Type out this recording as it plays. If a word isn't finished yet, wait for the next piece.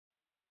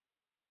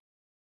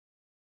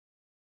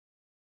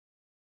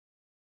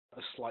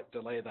a slight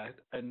delay there.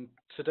 And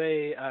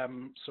today,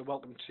 so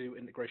welcome to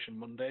Integration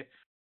Monday,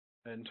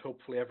 and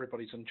hopefully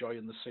everybody's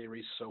enjoying the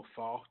series so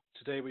far.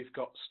 Today we've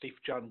got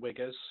Steef-Jan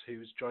Wiggers,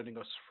 who's joining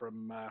us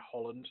from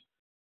Holland,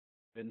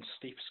 and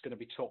Steef's going to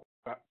be talking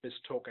about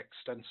BizTalk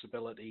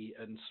Extensibility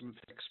and some of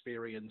his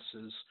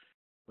experiences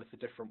with the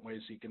different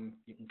ways you can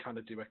kind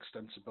of do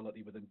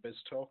extensibility within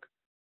BizTalk.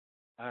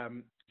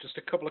 Just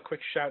a couple of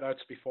quick shout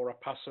outs before I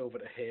pass over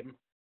to him.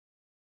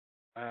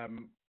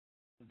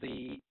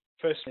 The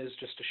first is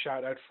just a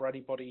shout out for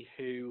anybody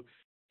who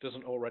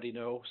doesn't already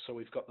know. So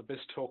we've got the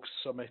BizTalk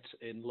Summit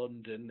in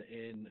London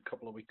in a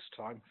couple of weeks'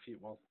 time,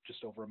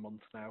 just over a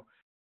month now,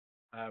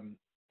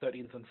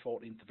 13th and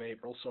 14th of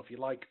April. So if you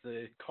like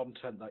the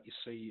content that you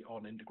see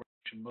on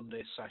Integration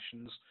Monday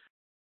sessions,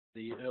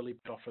 the early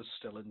bird offer's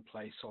still in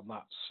place on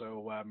that.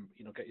 So,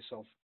 get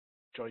yourself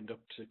joined up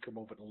to come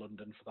over to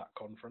London for that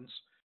conference.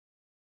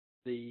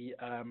 The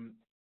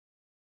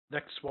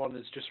next one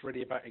is just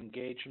really about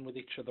engaging with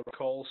each other on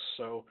calls.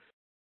 So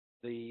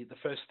the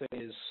first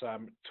thing is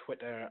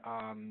Twitter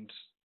and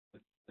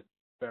the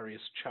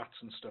various chats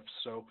and stuff.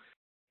 So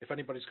if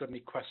anybody's got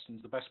any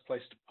questions, the best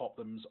place to pop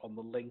them is on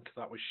the link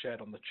that was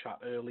shared on the chat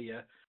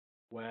earlier,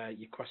 where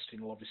your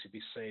question will obviously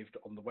be saved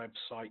on the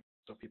website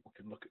so people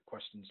can look at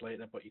questions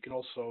later. But you can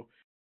also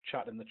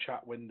chat in the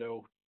chat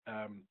window,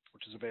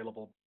 which is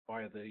available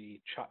via the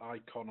chat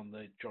icon on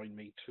the Join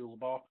Me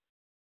toolbar.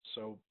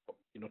 So,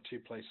 two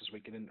places we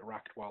can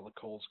interact while the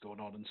call's going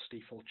on, and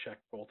Steve will check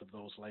both of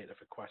those later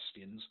for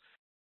questions.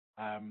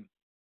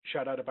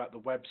 Shout out about the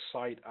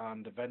website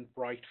and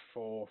Eventbrite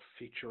for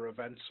future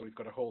events. So we've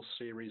got a whole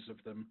series of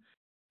them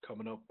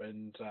coming up,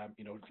 and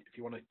if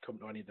you want to come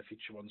to any of the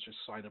future ones, just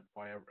sign up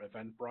via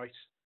Eventbrite.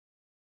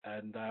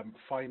 And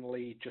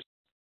finally, just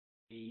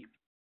the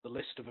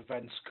list of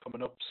events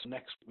coming up. So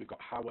next we've got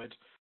Howard,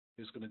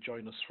 who's going to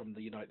join us from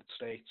the United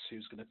States,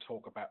 who's going to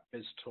talk about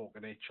BizTalk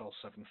and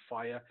HL7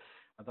 Fire,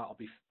 and that'll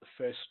be the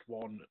first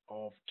one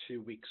of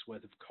 2 weeks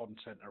worth of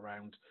content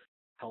around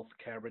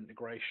healthcare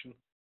integration,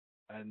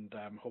 and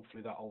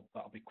hopefully that'll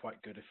be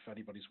quite good if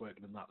anybody's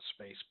working in that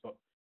space. But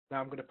now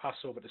I'm going to pass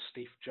over to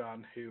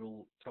Steef-Jan,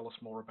 who'll tell us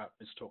more about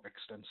BizTalk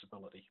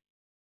Extensibility.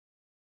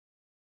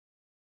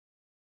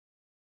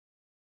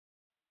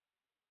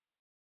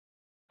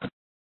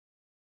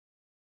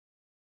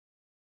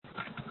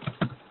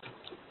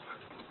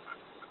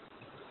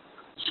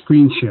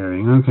 Screen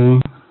sharing,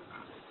 okay.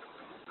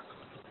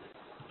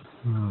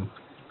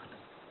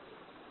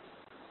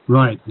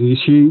 Right, do you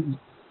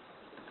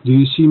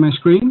see my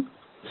screen?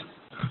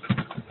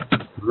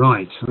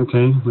 Right,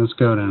 okay, let's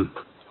go then.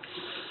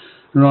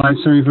 Right,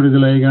 sorry for the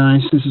delay,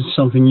 guys. This is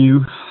something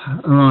new.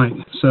 Alright,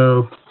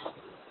 so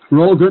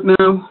we're all good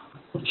now.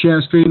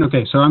 Share screen.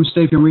 Okay, so I'm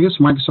Steef-Jan Wiggers,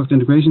 Microsoft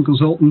integration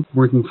consultant,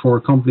 working for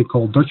a company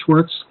called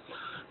Dutchworks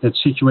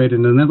that's situated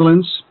in the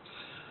Netherlands.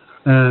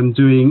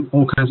 Doing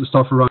all kinds of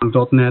stuff around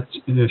 .NET,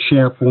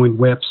 SharePoint,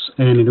 webs,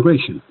 and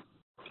integration.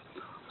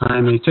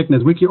 I'm a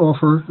TechNet Wiki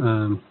author,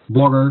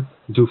 blogger,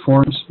 do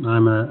forums.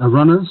 I'm a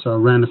runner, so I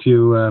ran a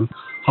few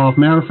half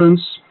marathons.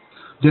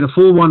 Did a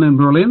full one in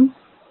Berlin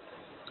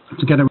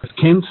together with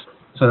Kent,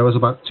 so that was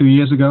about 2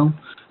 years ago.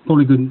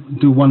 Probably could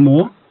do one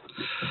more.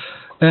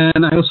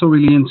 And I also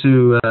really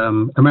into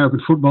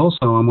American football,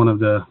 so I'm one of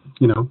the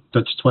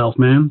Dutch 12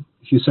 men,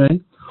 if you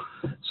say.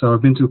 So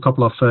I've been to a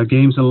couple of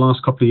games in the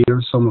last couple of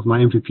years. Some of my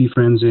MVP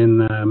friends in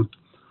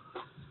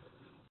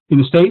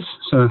the States.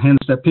 So hence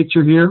that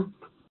picture here.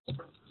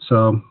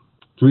 So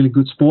really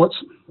good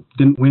sports.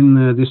 Didn't win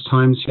this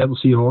time. Seattle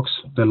Seahawks.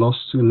 They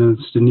lost, and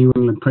it's the New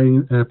England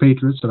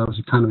Patriots. So that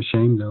was kind of a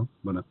shame, though.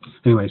 But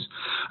anyways,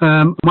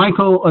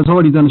 Michael has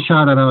already done a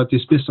shout out at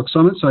this BizTalk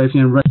Summit. So if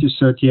you haven't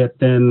registered yet,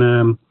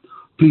 then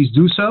please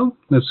do so.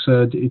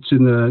 It's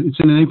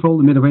in April,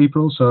 the mid of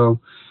April.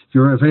 So if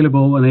you're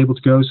available and able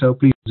to go, so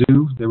please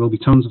do. There will be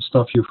tons of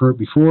stuff you've heard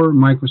before,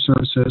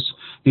 microservices,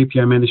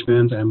 API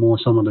management, and more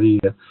some of the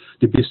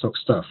BizTalk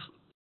stuff.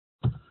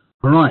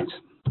 All right.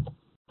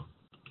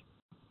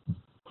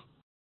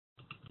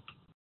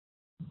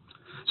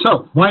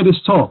 So why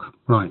this talk?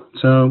 Right.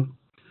 So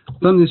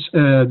done this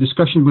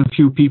discussion with a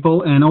few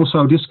people, and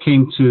also this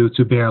came to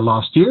bear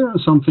last year,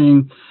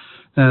 something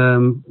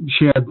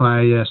shared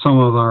by some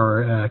of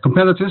our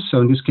competitors. So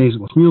in this case, it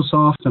was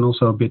MuleSoft, and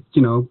also a bit,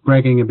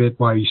 bragging a bit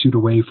why you should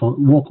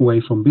walk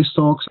away from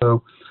BizTalk.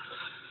 So,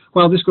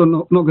 well, this is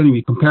not going to be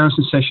a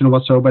comparison session or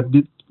whatsoever,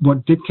 but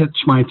what did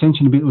catch my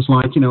attention a bit was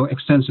like,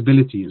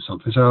 extensibility and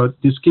something. So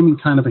this gave me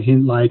kind of a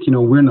hint, like,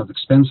 we're not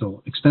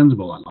extensible.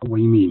 What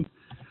do you mean?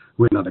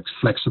 We're not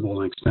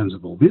flexible and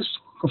extensible. This,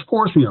 of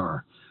course we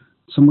are.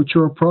 It's a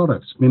mature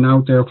product. Been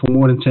out there for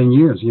more than 10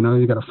 years.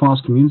 You got a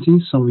fast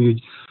community. Some of you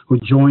who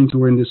joined who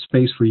were in this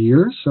space for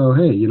years. So,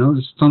 hey,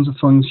 there's tons of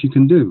things you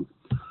can do.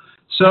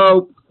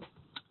 So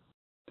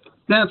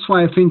that's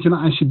why I think,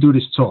 I should do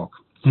this talk.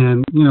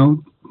 And,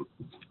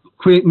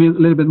 create me a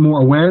little bit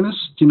more awareness,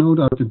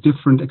 of the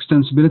different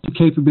extensibility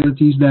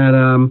capabilities that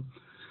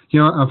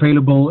are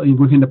available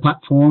within the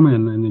platform,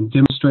 and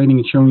demonstrating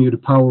and showing you the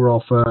power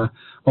of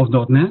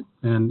 .NET,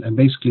 and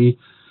basically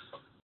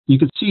you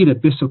could see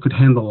that BizTalk could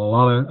handle a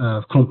lot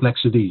of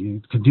complexity.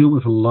 It could deal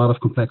with a lot of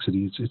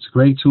complexity. It's a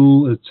great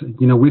tool. It's,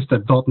 you know, with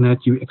that .NET,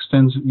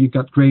 you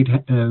got great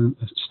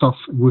stuff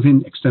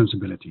within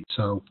extensibility.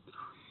 So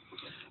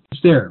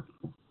it's there.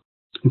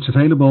 It's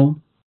available.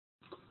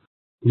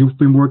 You've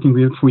been working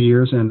with it for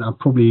years, and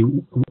probably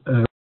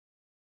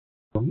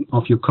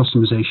of your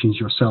customizations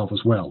yourself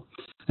as well.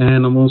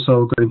 And I'm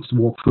also going to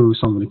walk through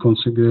some of the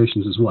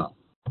configurations as well.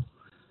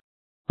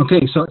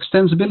 Okay, so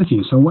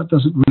extensibility. So what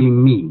does it really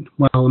mean?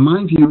 Well, in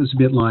my view, it's a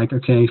bit like,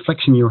 okay,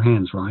 flexing your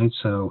hands, right?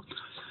 So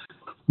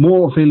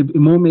more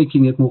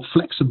making it more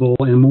flexible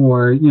and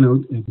more, you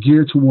know,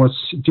 geared towards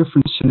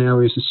different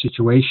scenarios and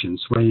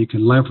situations where you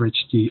can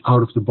leverage the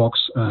out-of-the-box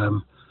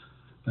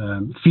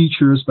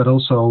features, but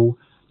also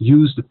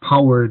use the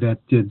power that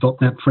the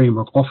 .NET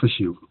framework offers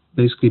you.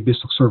 Basically,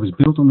 BizTalk server is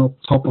built on the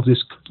top of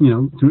this, you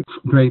know,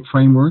 great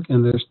framework,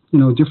 and there's, you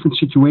know, different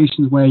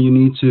situations where you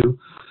need to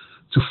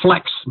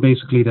flex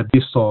basically that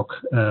BizTalk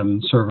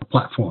server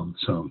platform.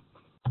 So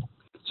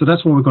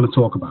that's what we're going to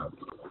talk about.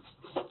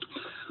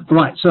 All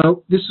right,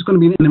 so this is going to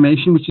be an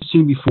animation which you've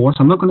seen before.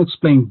 So I'm not going to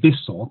explain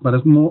BizTalk, but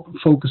it's more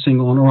focusing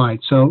on, all right,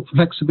 so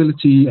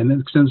flexibility and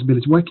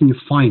extensibility, where can you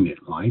find it,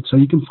 right? So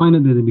you can find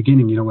it at the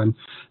beginning, you know, when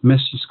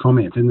messages come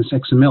in, and it's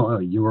XML, oh,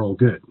 you're all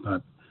good.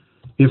 But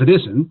if it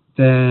isn't,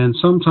 then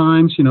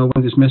sometimes, you know,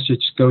 when this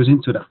message goes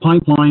into that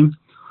pipeline,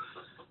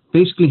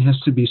 basically has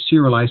to be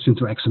serialized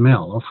into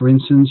XML. Or for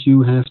instance,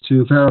 you have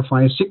to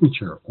verify a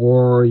signature,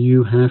 or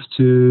you have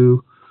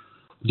to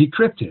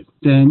decrypt it.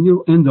 Then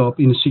you end up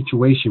in a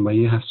situation where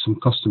you have some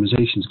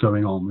customizations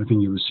going on within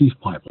your receive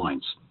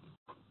pipelines.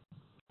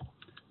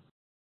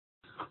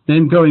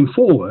 Then going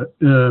forward,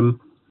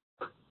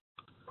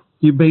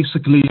 you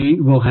basically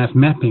will have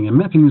mapping, and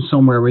mapping is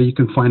somewhere where you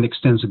can find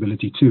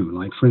extensibility too.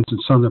 Like for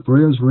instance, Sandra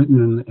Pereira has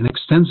written an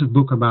extensive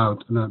book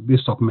about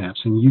BizTalk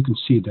maps, and you can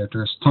see that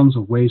there's tons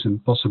of ways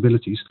and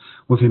possibilities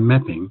within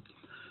mapping,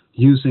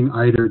 using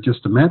either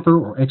just a mapper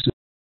or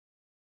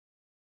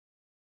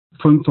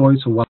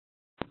functoids or what.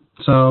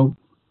 So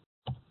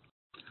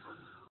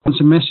once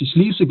a message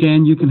leaves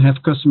again, you can have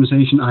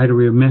customization either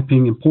with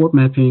mapping, import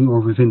mapping, or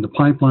within the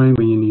pipeline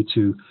when you need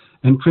to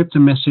encrypt a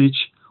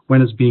message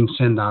when it's being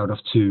sent out of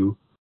to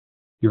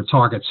your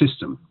target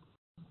system.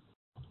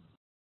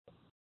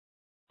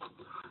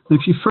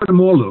 If you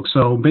furthermore look,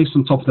 so based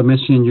on top of the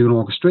messaging, you can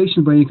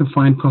orchestration where you can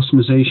find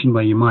customization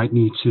where you might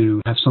need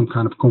to have some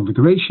kind of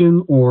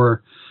configuration,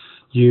 or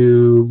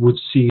you would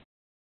see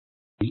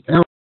the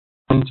error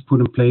to put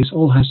in place.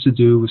 All has to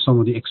do with some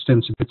of the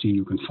extensibility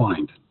you can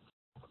find.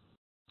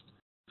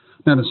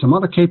 Now there's some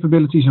other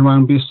capabilities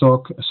around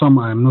BizTalk, some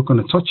I'm not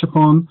going to touch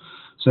upon.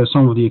 So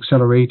some of the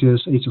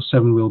accelerators,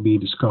 HL7 will be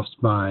discussed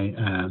by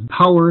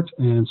Howard,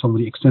 and some of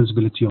the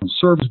extensibility on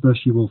service bus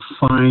you will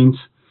find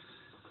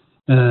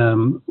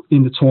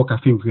in the talk, I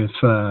think, with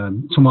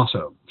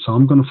Tommaso. So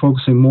I'm going to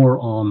focusing more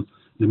on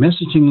the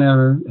messaging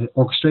layer,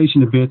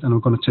 orchestration a bit, and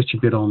I'm going to touch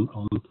a bit on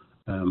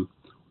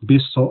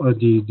BizTalk,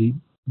 the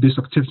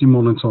BizTalk activity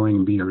monitoring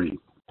and BRE.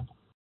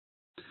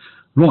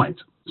 Right.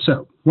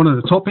 So one of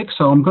the topics.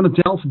 So I'm going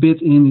to delve a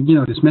bit in, you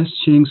know, this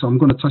messaging. So I'm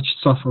going to touch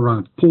stuff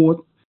around port,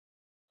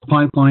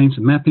 pipelines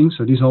and mapping,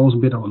 so these are also a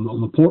bit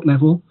on the port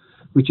level,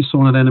 which you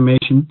saw in that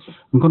animation.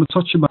 I'm going to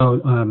touch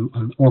about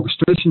an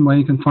orchestration where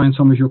you can find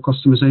some of your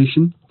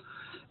customization,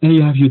 and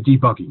you have your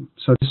debugging.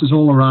 So this is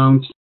all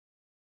around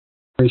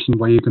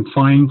where you can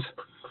find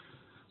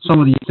some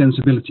of the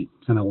extensibility,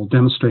 and I will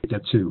demonstrate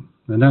that too.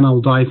 And then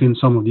I'll dive in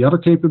some of the other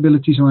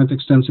capabilities around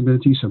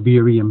extensibility, so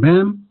BRE and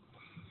BAM,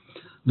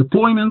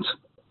 deployment,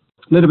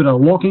 a little bit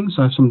of logging,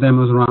 so I have some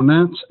demos around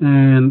that,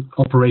 and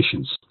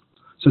operations.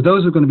 So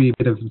those are going to be a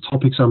bit of the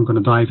topics I'm going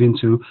to dive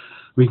into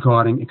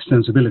regarding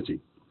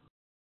extensibility.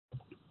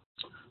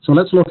 So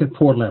let's look at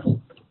port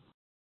level.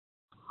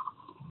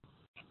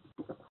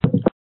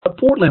 At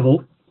port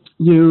level,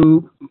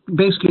 you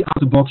basically out of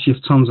the box you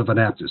have tons of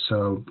adapters.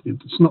 So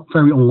it's not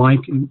very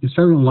unlikely. It's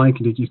very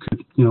unlikely that you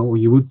could, you know, or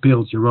you would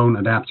build your own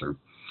adapter.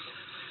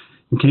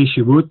 In case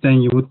you would, then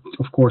you would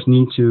of course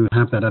need to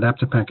have that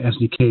adapter pack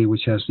SDK,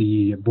 which has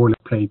the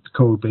boilerplate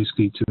code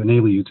basically to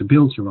enable you to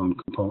build your own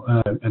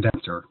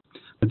adapter.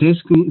 But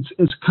basically,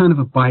 it's kind of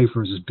a buy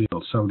versus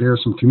build. So there are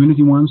some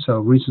community ones. So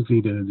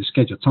recently, the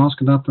scheduled task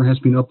adapter has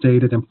been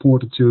updated and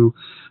ported to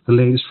the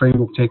latest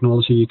framework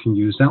technology. You can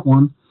use that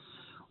one,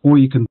 or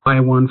you can buy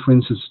one. For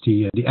instance,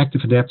 the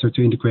active adapter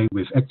to integrate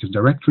with Active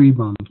Directory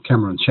on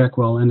Cameron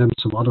Checkwell, and then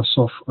some other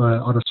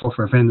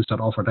software vendors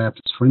that offer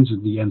adapters. For instance,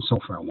 the End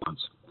Software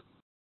ones.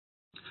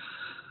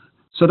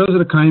 So those are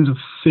the kinds of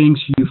things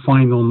you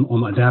find on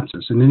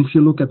adapters. And then if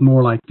you look at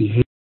more like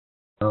behavior.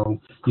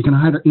 So you can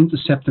either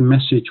intercept a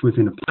message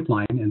within a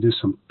pipeline and do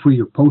some pre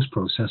or post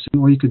processing,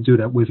 or you could do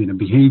that within a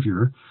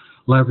behavior,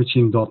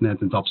 leveraging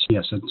 .NET and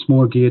 .cf. So it's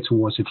more geared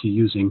towards if you're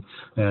using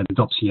the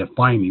 .cf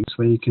bindings,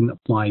 where you can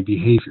apply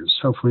behaviors.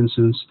 So for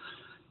instance,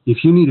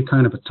 if you need a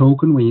kind of a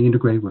token when you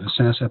integrate with a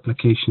SaaS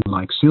application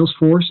like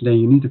Salesforce, then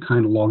you need to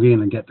kind of log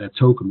in and get that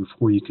token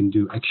before you can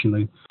do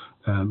actions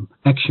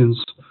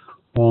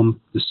on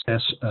the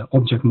SaaS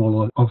object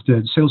model of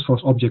the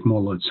Salesforce object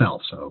model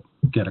itself. So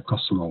get a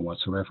customer or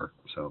whatsoever.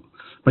 So,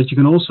 but you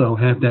can also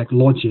have that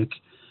logic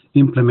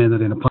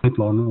implemented in a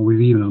pipeline or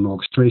even an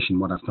orchestration,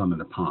 what I've done in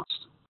the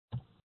past.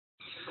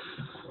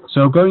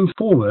 So going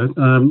forward,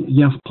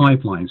 you have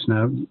pipelines.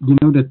 Now, you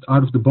know that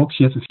out of the box,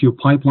 you have a few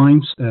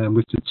pipelines.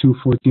 With the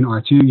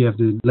 2.14R2, you have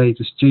the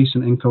latest JSON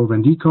encoder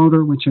and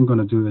decoder, which I'm going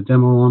to do a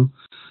demo on.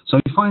 So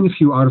you find a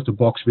few out of the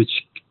box, which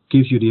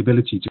gives you the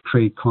ability to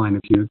create kind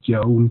of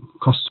your own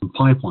custom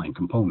pipeline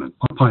component,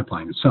 or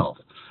pipeline itself.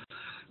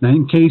 Now,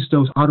 in case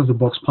those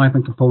out-of-the-box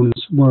pipeline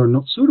components were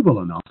not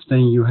suitable enough,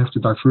 then you have to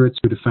divert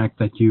to the fact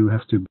that you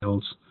have to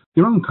build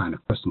your own kind of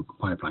custom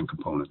pipeline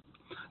component.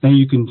 And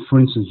you can, for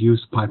instance,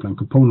 use the pipeline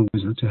component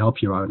wizard to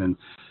help you out and,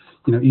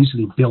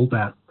 easily build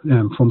that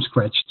from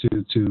scratch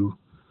to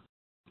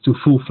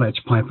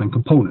full-fledged pipeline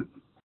component.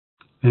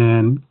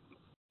 And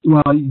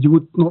well, you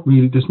would not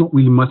really. There's not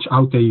really much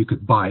out there you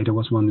could buy. There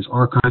was one, this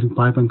archiving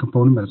pipeline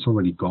component, but it's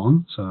already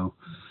gone. So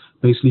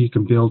basically, you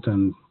can build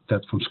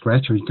that from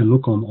scratch, or you can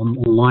look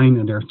online,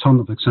 and there are a ton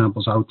of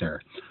examples out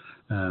there.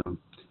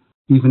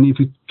 Even if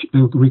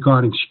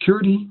regarding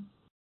security,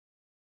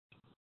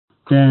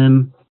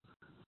 then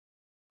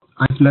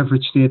I've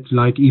leveraged it,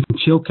 like even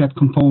Shellcat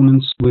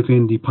components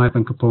within the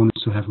pipeline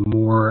components to have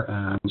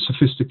more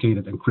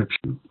sophisticated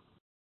encryption.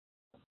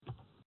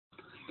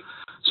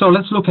 So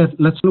let's look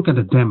at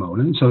a demo.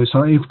 So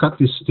I've got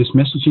this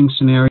messaging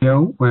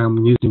scenario where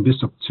I'm using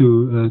BizTalk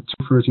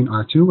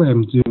 2.13R2, where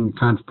I'm doing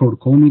kind of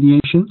protocol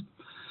mediation.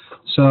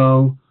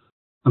 So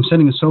I'm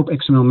sending a SOAP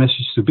XML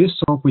message to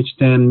BizTalk, which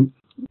then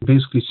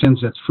basically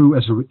sends that through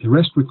as a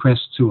REST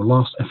request to a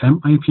Last.fm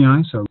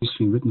API. So I've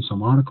recently written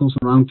some articles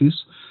around this.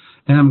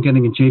 And I'm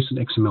getting a JSON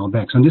XML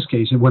back. So in this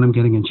case, when I'm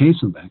getting a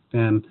JSON back,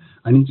 then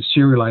I need to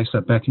serialize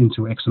that back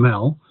into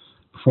XML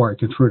before I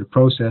can further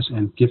process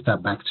and give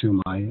that back to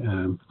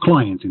my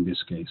client in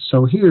this case.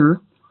 So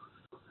here,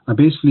 I'm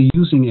basically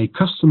using a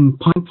custom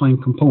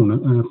pipeline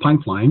component,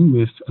 pipeline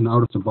with an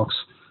out-of-the-box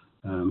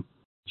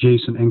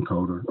JSON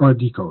encoder, or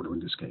decoder in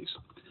this case.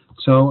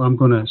 So I'm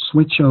going to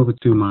switch over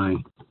to my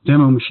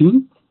demo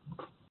machine.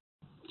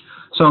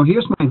 So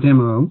here's my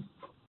demo,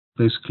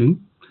 basically.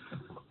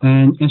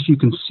 And as you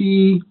can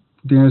see,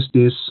 there's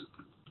this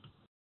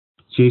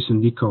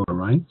JSON decoder,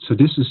 right? So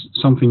this is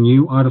something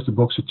new out of the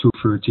box of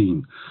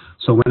 2.13.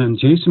 So when a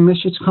JSON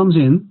message comes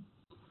in,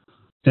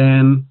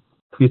 then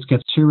it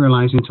gets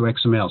serialized into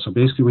XML. So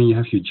basically when you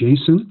have your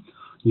JSON,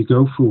 you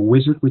go through a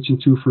wizard, which in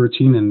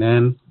 2.13, and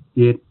then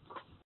it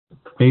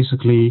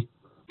basically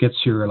gets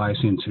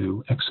serialized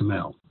into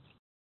XML.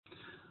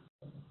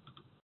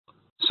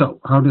 So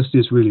how does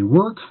this really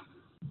work?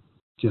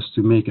 Just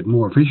to make it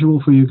more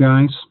visual for you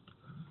guys.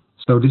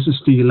 So this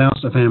is the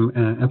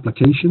Last.fm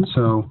application.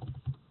 So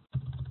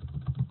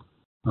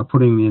I'm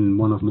putting in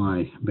one of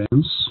my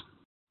bands.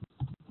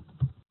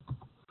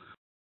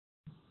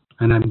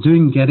 And I'm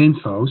doing get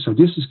info. So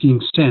this is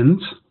being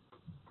sent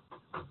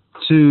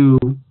to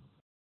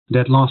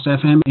that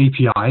Last.fm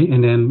API,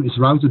 and then it's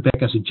routed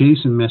back as a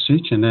JSON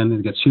message, and then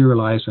it gets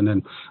serialized, and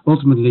then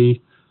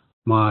ultimately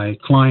my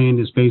client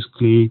is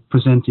basically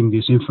presenting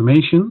this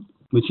information,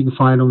 which you can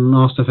find on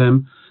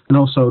Last.fm, and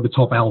also the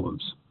top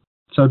albums.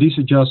 So these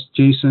are just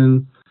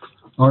JSON,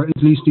 or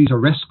at least these are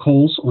REST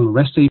calls on the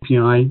REST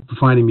API,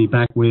 providing me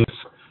back with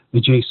a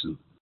JSON.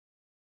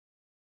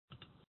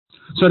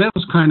 So that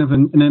was kind of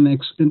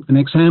an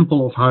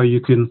example of how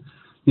you can,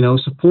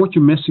 support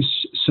your message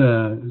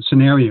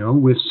scenario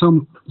with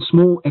some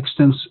small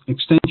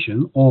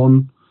extension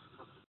on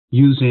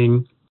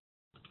using,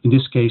 in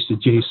this case, the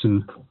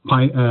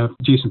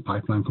JSON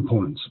pipeline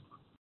components.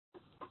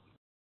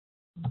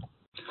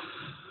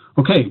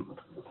 Okay.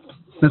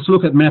 Let's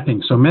look at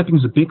mapping. So mapping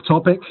is a big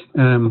topic.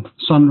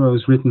 Sandro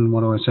has written,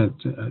 what I said,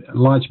 a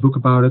large book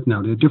about it.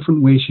 Now, there are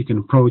different ways you can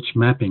approach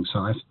mapping.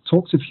 So I've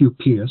talked to a few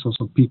peers,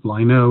 also people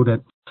I know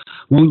that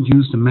won't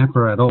use the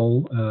mapper at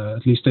all.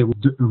 At least they will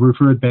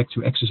revert back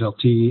to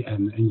xslt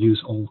and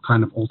use all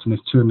kind of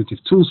alternative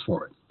tools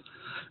for it.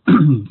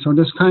 So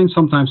there's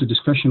sometimes a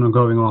discussion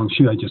going on,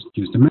 should I just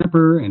use the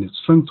mapper and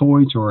its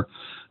functoids, or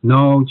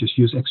no, just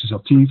use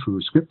xslt through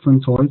a script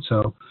functoid.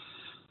 So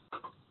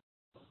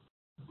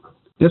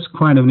that's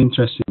quite an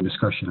interesting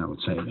discussion, I would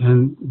say.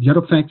 And the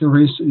other factor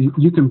is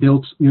you can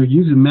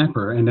use a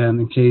mapper, and then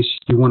in case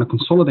you want to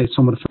consolidate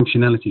some of the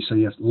functionality, so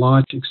you have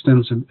large,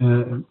 extensive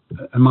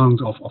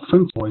amount of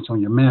functoids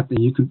on your map,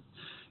 and you could,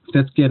 if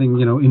that's getting,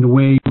 in the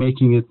way,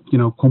 making it,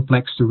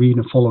 complex to read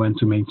and follow and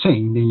to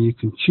maintain, then you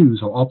can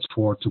choose or opt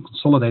to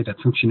consolidate that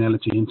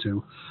functionality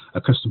into a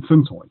custom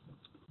functoid.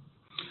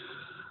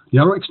 The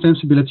other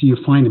extensibility you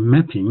find in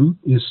mapping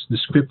is the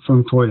script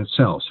functoid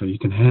itself. So you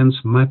can enhance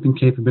mapping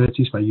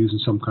capabilities by using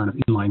some kind of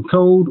inline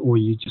code, or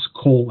you just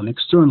call an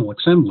external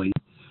assembly,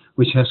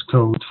 which has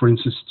code, for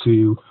instance,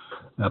 to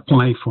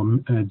apply for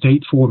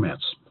date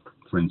formats,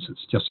 for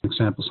instance. Just an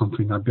example,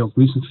 something I built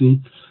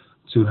recently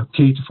to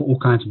cater for all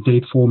kinds of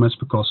date formats,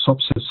 because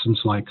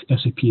subsystems like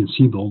SAP and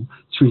Siebel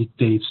treat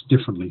dates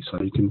differently.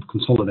 So you can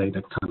consolidate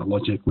that kind of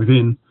logic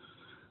within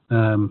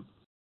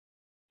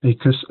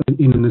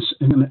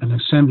an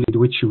assembly to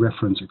which you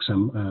reference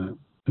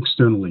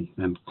externally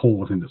and call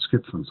within the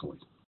script functoid.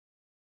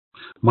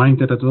 Mind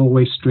that it's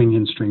always string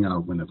in, string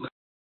out when it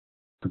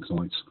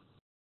functoids.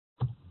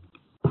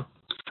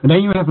 And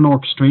then you have an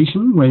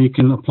orchestration where you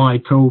can apply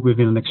code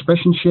within an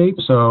expression shape.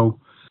 So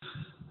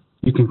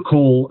you can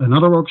call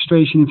another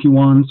orchestration if you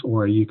want,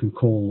 or you can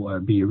call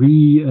BRE,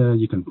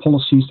 you can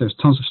policies. There's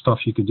tons of stuff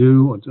you could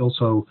do.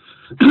 Also,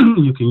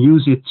 you can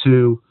use it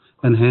to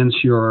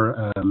enhance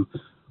your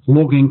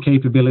logging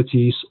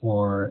capabilities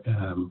or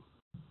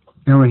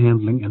error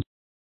handling, and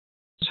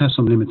it has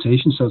some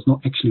limitations, so it's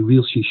not actually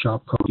real C#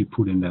 code you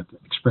put in that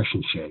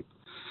expression shape.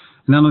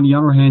 And then on the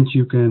other hand,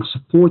 you can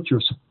support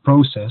your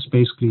process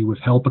basically with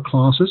helper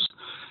classes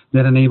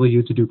that enable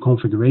you to do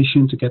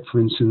configuration to get, for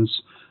instance,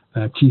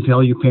 key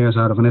value pairs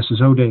out of an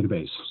SSO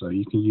database. So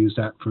you can use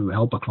that through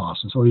helper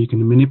classes, or you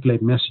can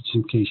manipulate messages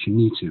in case you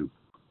need to.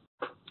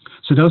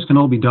 So those can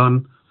all be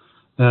done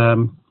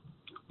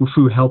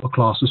through helper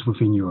classes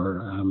within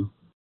your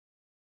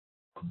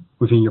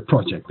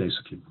project,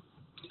 basically.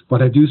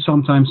 What I do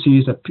sometimes see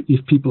is that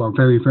if people are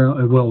very,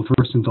 very well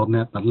versed in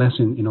 .NET but less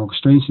in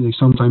orchestration, they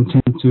sometimes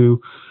tend to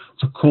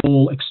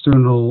call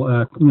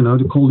external,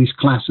 to call these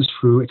classes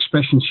through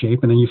expression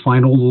shape, and then you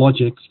find all the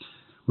logic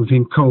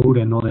within code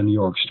and not in the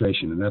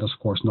orchestration. And that is, of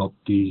course, not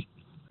the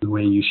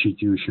way you should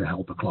use your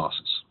helper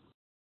classes.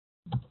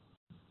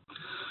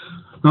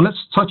 Now let's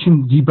touch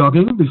on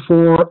debugging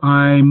before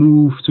I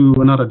move to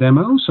another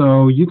demo.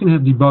 So you can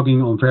have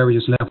debugging on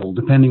various levels,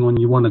 depending on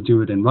you want to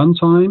do it in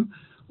runtime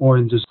or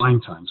in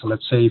design time. So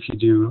let's say if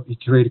you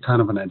create a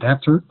kind of an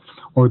adapter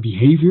or a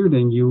behavior,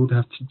 then you would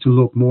have to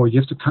look more. You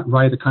have to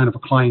write a kind of a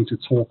client to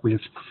talk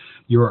with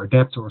your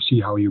adapter or see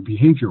how your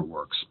behavior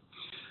works.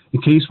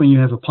 In case when you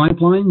have a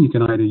pipeline, you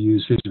can either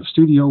use Visual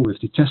Studio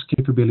with the test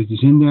capabilities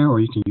in there, or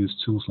you can use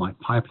tools like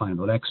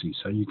pipeline.exe.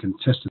 So you can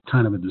test it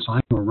kind of a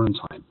design or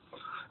runtime.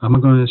 I'm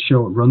going to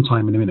show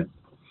runtime in a minute.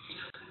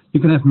 You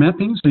can have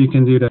mapping, so you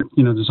can do that,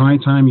 design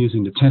time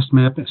using the test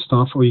map and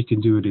stuff, or you can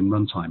do it in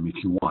runtime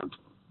if you want.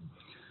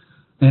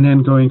 And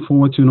then going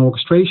forward to an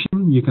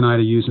orchestration, you can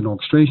either use an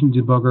orchestration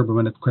debugger, but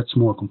when it gets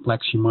more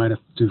complex, you might have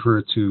to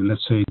divert to,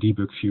 let's say,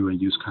 debug view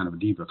and use kind of a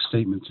debug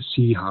statement to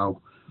see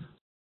how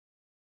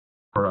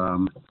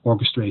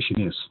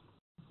orchestration is.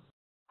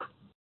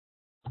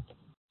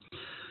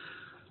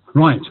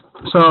 Right,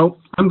 so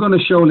I'm going to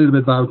show a little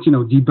bit about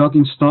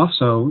debugging stuff.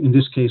 So in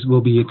this case, it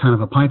will be a kind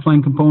of a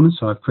pipeline component.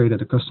 So I've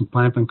created a custom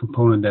pipeline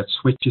component that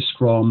switches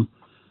from,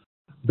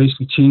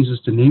 basically changes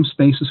the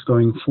namespaces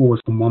going forward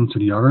from one to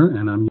the other.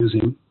 And I'm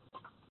using,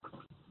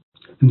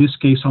 in this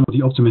case, some of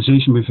the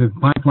optimization within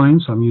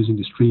pipelines. So I'm using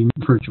the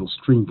virtual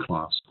stream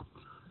class.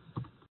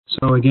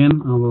 So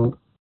again, I will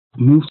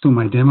move to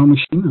my demo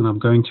machine, and I'm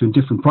going to a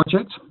different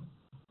project.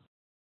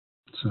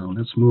 So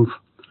let's move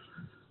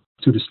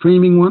to the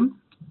streaming one.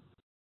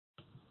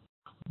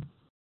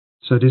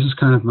 So this is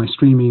kind of my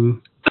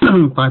streaming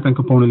pipeline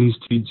component,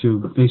 leads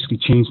to basically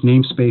change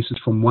namespaces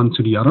from one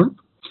to the other.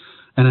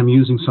 And I'm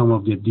using some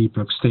of the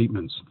debug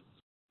statements.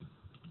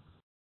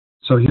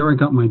 So here I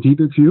got my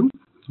debug view,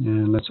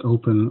 and let's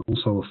open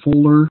also a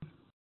folder.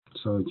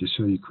 So just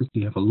so you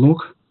quickly have a look.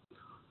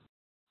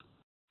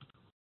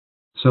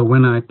 So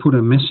when I put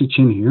a message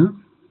in here,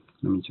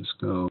 let me just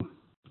go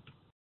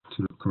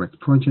to the correct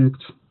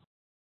project.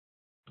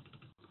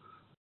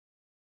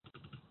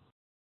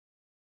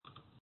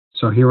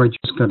 So here I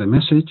just got a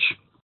message,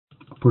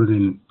 put it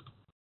in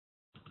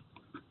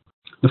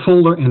the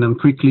folder, and then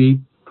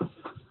quickly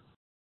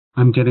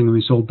I'm getting a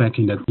result back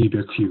in that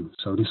debug view.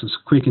 So this is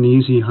quick and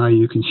easy how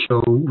you can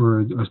show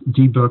or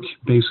debug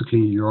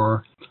basically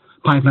your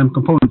pipeline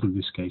component in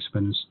this case.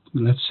 But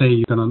let's say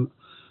you've got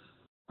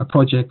a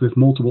project with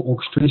multiple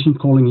orchestration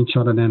calling each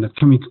other, then it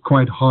can be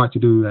quite hard to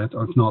do that,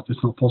 or if not,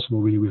 it's not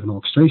possible really with an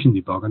orchestration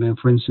debugger. And then,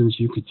 for instance,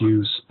 you could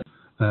use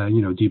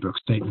debug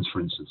statements, for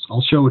instance.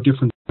 I'll show a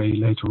different way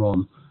later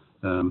on,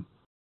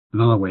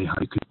 another way how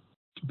you could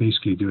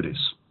basically do this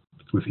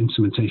with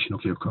instrumentation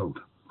of your code.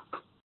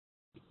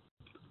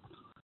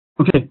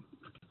 Okay,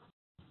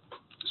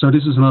 so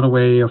this is another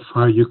way of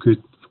how you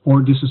could,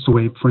 or this is the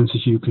way, for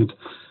instance, you could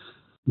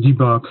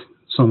debug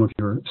some of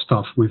your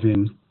stuff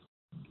within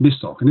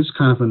BizTalk. And this is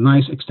kind of a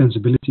nice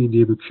extensibility.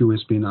 Debug view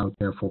has been out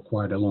there for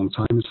quite a long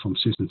time. It's from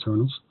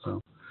sysinternals,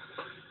 so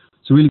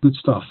it's really good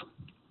stuff.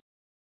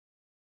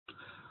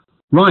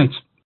 Right,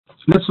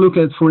 let's look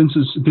at, for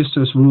instance,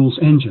 BizTalk's rules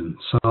engine.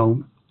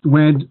 So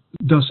where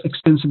does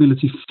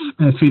extensibility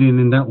fit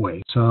in that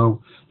way?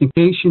 So in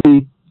case you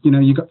need,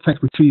 you got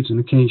fact retrievers,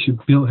 in case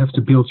you have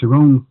to build your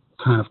own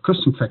kind of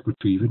custom fact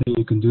retriever, then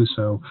you can do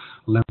so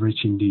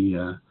leveraging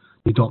the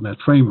 .NET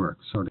framework.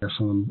 So there's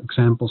some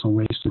examples on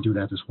ways to do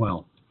that as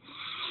well.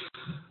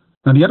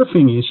 Now the other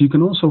thing is you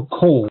can also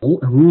call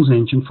a rules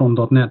engine from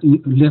 .NET,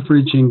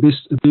 leveraging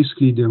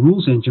basically the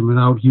rules engine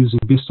without using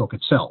BizTalk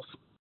itself.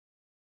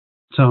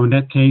 So in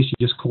that case,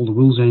 you just call the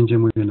rules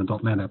engine within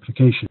a .NET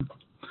application.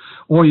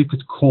 Or you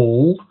could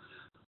call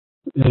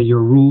your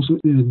rules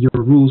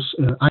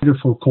either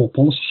for call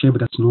policy shape,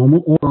 but that's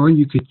normal, or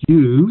you could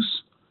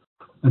use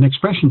an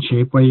expression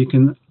shape where you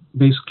can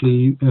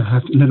basically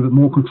have a little bit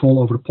more control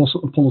over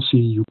the policy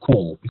you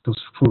call, because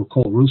for a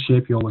call rule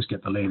shape you always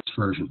get the latest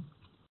version.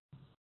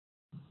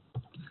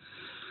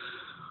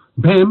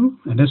 BAM,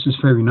 and this is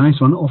a very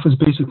nice one, offers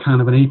basically kind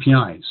of an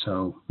API.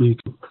 So you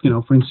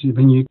can, for instance,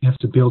 when you have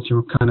to build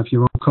your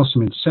own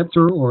custom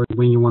interceptor, or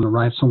when you want to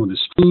write some of the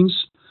streams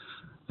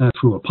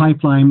through a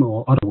pipeline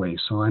or other ways.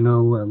 So I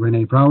know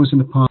Rene Brouwer in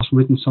the past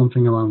written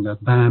something around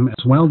that BAM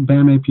as well,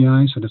 BAM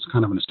API. So that's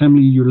kind of an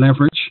assembly you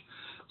leverage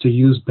to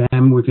use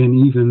BAM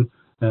within even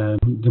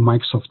the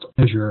Microsoft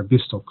Azure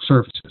BizTalk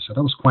services. So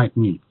that was quite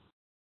neat.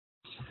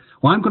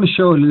 Well, I'm going to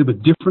show a little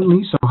bit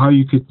differently, so how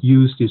you could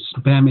use this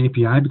BAM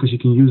API, because you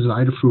can use it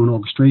either through an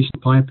orchestration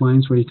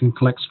pipelines where you can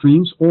collect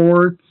streams,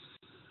 or,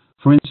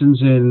 for instance,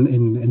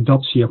 in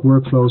 .cf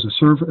workflows or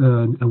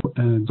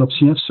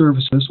 .cf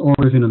services, or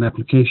within an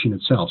application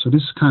itself. So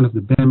this is kind of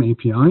the BAM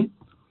API.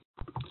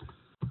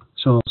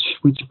 So I'll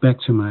switch back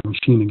to my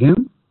machine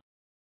again.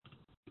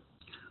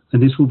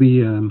 And this will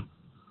be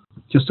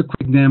just a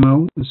quick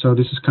demo. So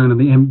this is kind of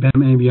the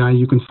BAM API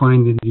you can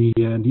find in the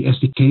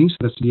SDK. So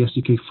that's the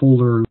SDK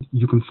folder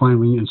you can find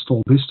when you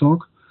install BizTalk.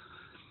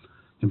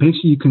 And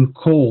basically you can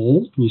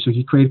call, so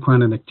you create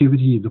kind of an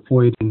activity, you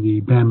deploy it in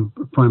the BAM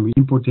primary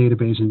import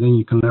database, and then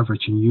you can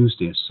leverage and use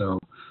this. So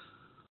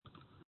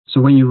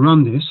when you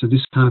run this, so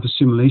this is kind of a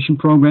simulation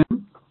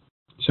program.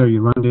 So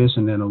you run this,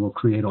 and then it will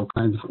create all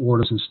kinds of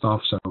orders and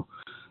stuff.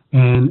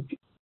 And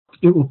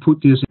it will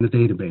put this in the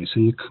database,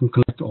 so you can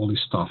collect all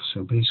this stuff.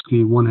 So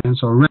basically, one hand,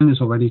 so I ran this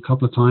already a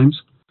couple of times,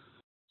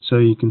 so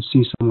you can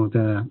see some of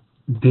the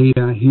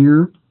data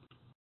here,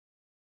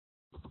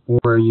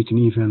 or you can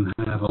even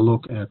have a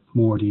look at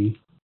more the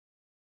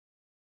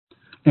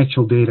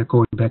actual data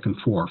going back and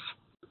forth.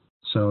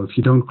 So if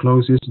you don't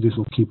close this, this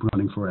will keep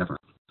running forever.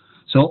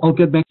 So I'll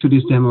get back to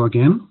this demo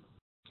again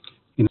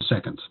in a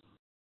second.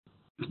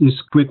 This is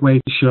a quick way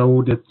to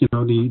show that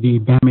the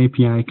BAM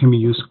API can be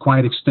used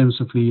quite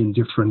extensively in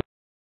different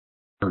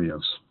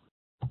areas.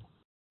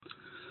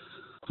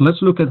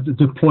 Let's look at the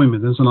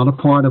deployment. There's another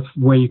part of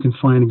where you can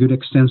find a good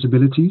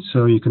extensibility.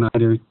 So you can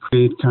either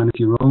create kind of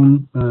your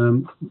own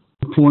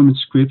deployment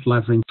script,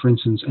 leveraging, for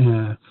instance,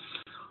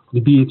 the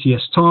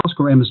BATS task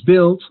or MS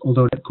build,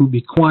 although that could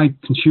be quite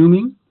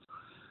consuming.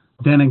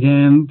 Then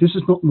again, this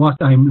is not what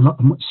I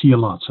see a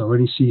lot. So I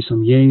already see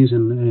some yays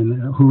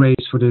and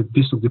hoorays for the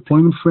BizTalk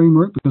deployment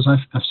framework, because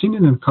I've seen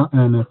it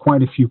in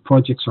quite a few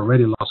projects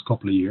already the last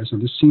couple of years,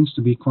 and this seems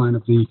to be kind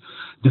of the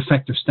de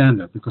facto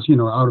standard, because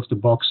out of the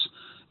box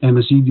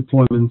MSE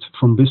deployment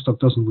from BizTalk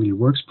doesn't really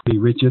work. It's pretty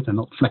rigid and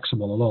not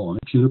flexible at all. And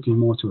if you're looking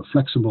more to a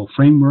flexible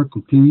framework,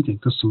 complete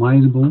and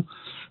customizable,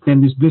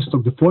 then this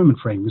BizTalk deployment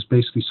framework is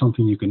basically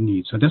something you can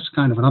need. So that's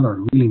kind of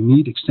another really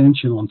neat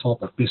extension on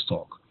top of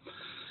BizTalk.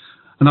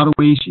 Another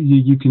way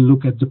you can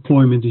look at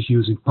deployment is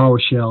using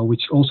PowerShell,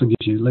 which also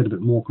gives you a little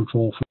bit more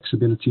control,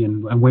 flexibility,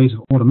 and ways of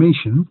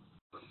automation.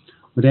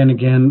 But then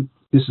again,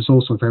 this is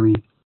also very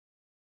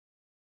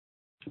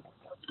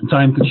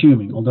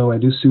time-consuming, although I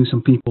do see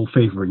some people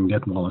favoring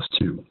that model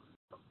too.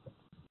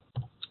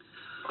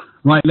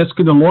 Right, let's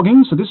get the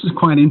logging. So this is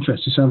quite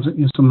interesting. So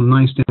there's some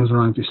nice demos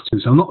around this too.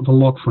 So not the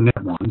log for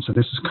Net1. So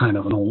this is kind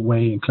of an old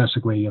way, a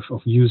classic way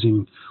of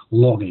using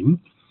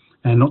logging,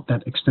 and not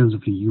that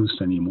extensively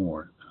used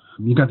anymore.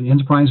 You got the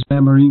enterprise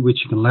memory, which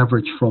you can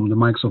leverage from the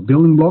Microsoft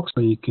building blocks,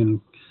 so you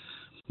can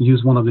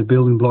use one of the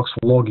building blocks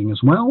for logging as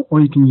well,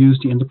 or you can use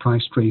the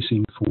enterprise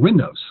tracing for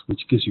Windows,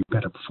 which gives you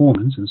better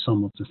performance and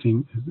some of the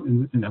things,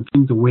 and I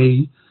think the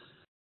way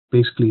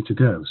basically to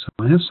go.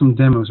 So I have some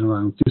demos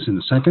around this in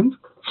a second.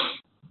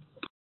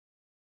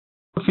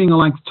 The thing I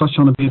like to touch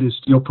on a bit is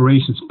the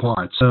operations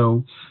part.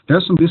 So there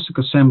are some BizTalk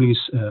assemblies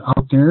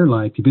out there,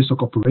 like the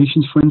BizTalk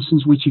operations, for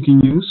instance, which you can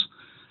use.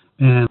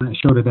 And I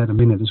showed it in a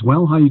minute as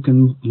well, how you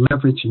can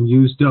leverage and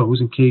use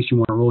those in case you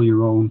want to roll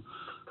your own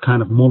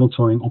kind of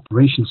monitoring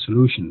operation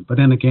solution. But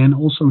then again,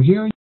 also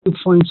here you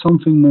find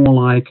something more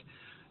like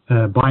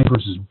buy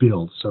versus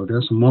build. So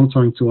there's some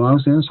monitoring tool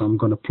out there. So I'm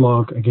going to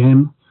plug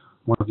again.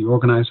 One of the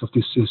organizers of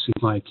this is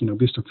like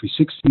BizTalk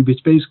 360, which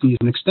basically is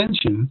an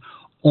extension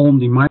on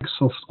the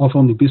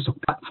on the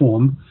BizTalk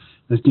platform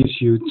that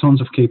gives you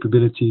tons of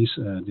capabilities.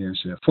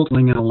 There's a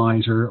throttling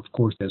analyzer, of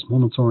course. There's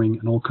monitoring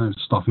and all kinds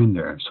of stuff in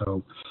there.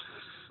 So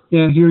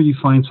yeah, here you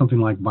find something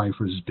like buy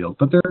versus build,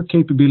 but there are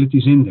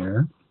capabilities in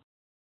there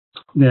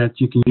that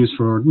you can use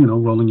for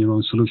rolling your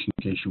own solution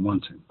in case you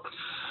want to.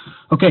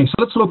 Okay, so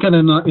let's look at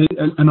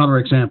another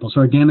example.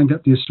 So again, I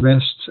got this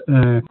REST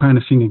kind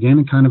of thing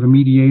again, kind of a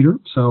mediator.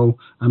 So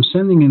I'm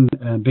sending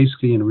in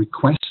basically a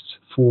request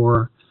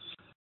for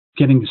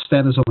getting the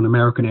status of an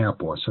American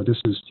airport. So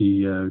this is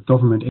the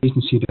government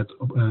agency that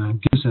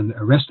gives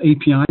a REST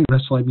API.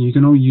 REST API, you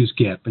can only use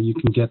GET, but you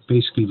can get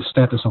basically the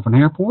status of an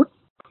airport.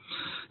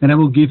 And that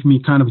will give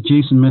me kind of a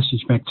JSON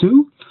message back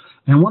too.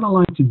 And what I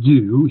like to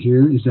do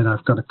here is that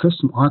I've got a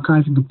custom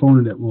archiving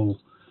component that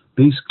will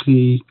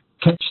basically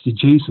catch the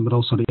JSON, but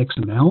also the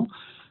XML.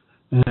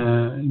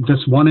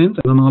 That's one end,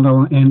 and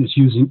another end is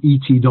using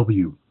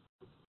ETW.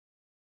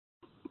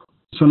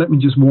 So let me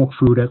just walk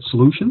through that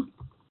solution.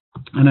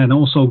 And then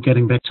also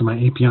getting back to my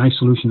API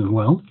solution as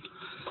well.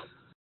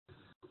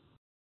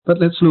 But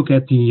let's look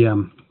at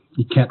the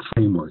CAT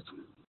framework.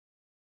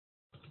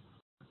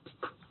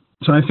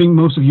 So I think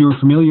most of you are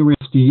familiar with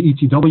the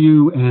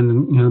ETW,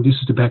 and this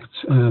is the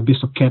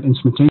BizTalk CAT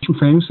instrumentation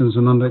frame. So there's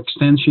another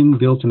extension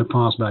built in the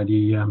past by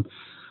the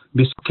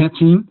BizTalk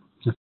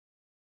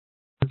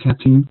CAT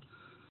team,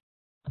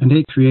 and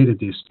they created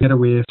this together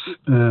with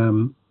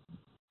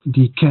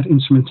the CAT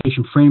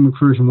instrumentation framework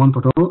version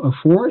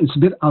 1.04. It's a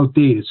bit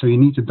outdated, so you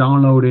need to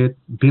download it,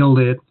 build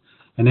it,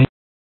 and then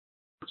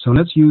so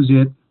let's use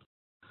it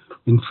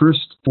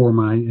first for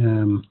my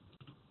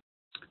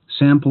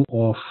sample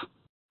of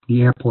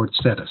the airport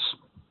status.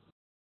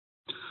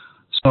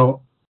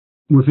 So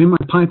within my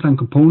pipeline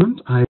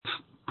component, I've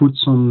put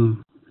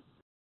some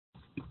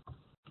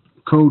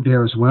code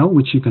there as well,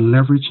 which you can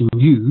leverage and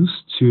use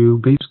to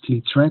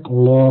basically track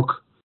or log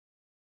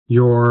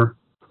your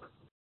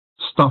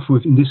stuff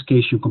with, in this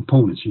case, your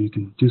components. So you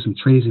can do some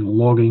tracing or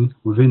logging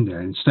within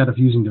there. Instead of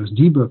using those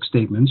debug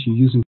statements, you're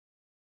using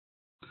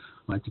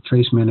like the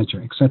trace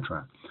manager,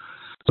 etc.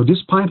 So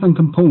this pipeline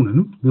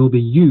component will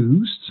be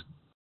used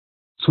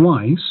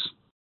twice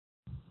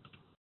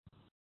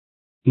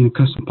in a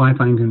custom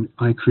pipeline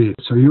I created.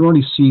 So you've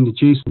already seen the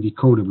JSON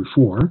decoder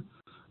before,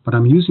 but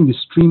I'm using the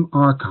stream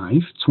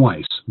archive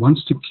twice.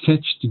 Once to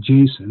catch the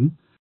JSON,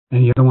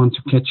 and the other one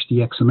to catch the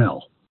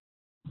XML.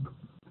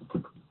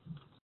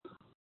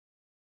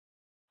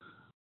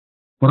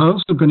 What I'm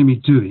also going to be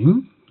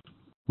doing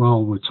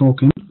while we're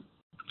talking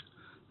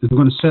is I'm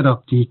going to set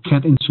up the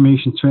CAT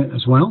information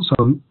as well. So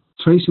I'm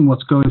tracing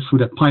what's going through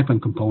that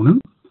pipeline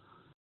component.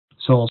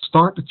 So I'll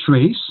start the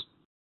trace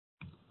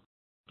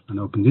and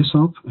open this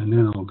up, and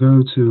then I'll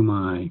go to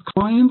my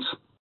client.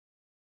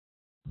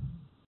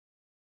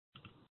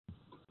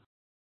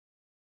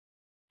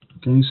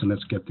 Okay, so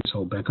let's get this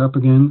all back up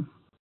again.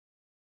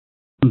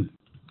 And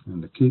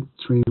the CAT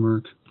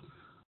framework,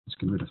 let's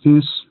get rid of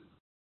this.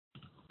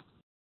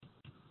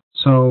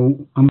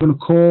 So I'm going to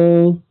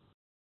call,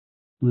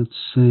 let's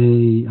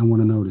say I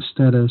want to know the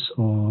status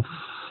of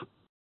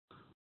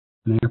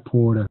an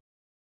airport.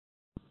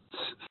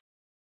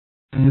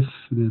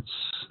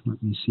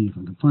 Let me see if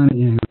I can find it.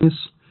 Yeah, here it is.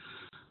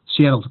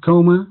 Seattle,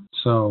 Tacoma.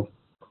 So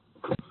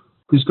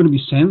it's going to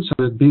be sent. So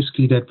that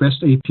basically that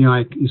REST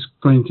API is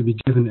going to be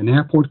given an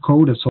airport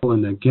code. That's all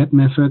in the GET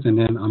method. And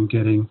then I'm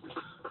getting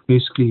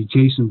basically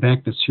JSON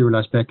back that's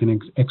serialized back in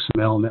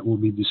XML, and that will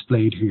be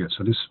displayed here.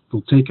 So this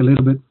will take a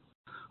little bit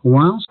a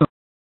while. So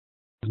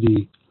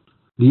the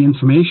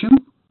information.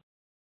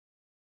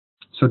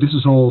 So this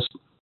is all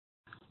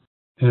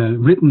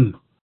written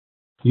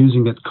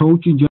using that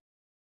code you just.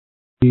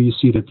 You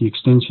see that the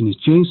extension is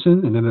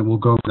JSON, and then it will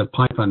go to the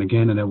pipeline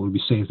again, and that will be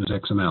saved as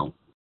XML.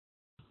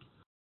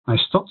 I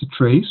stop the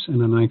trace, and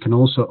then I can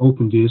also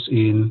open this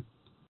in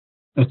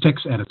a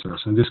text editor.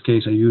 So in this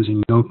case, I'm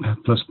using Notepad++.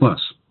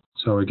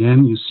 So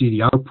again, you see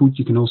the output.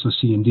 You can also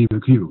see in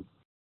debug view.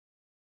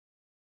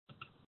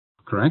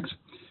 Correct?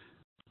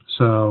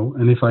 So,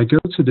 and if I go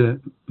to the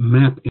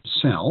map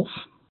itself,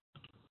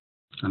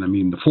 and I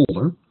mean the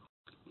folder,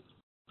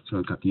 so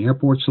I've got the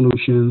airport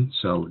solution.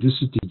 So this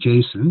is the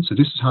JSON. So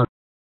this is how.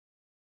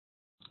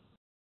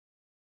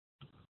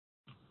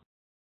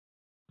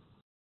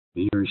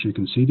 Here, as you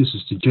can see, this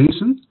is the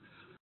JSON.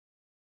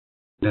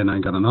 Then I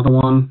got another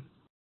one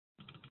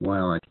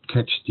where I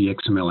catch the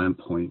XML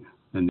endpoint,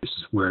 and this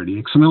is where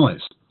the XML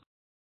is.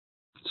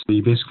 So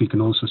you basically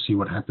can also see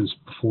what happens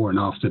before and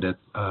after that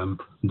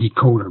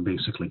decoder,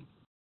 basically.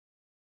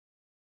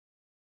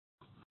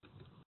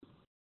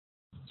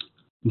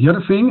 The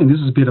other thing, and this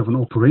is a bit of an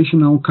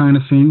operational kind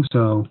of thing,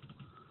 so,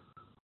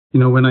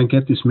 when I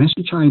get this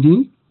message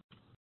ID,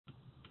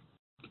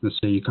 let's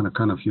say you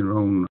kind of your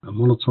own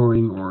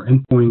monitoring or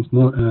endpoint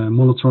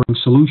monitoring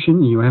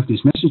solution, you have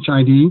this message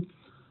ID,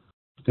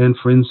 then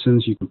for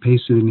instance, you can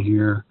paste it in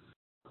here,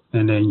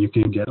 and then you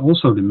can get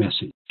also the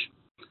message.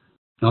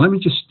 Now let me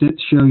just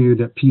show you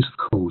that piece of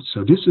code.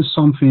 So this is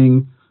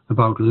something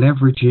about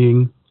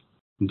leveraging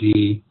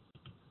the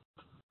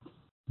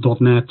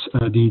 .NET,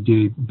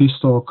 the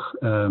BizTalk,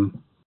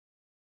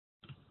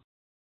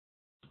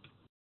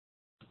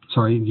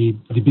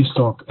 the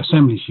BizTalk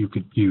assemblies you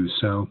could use.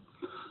 So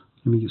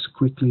let me just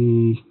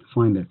quickly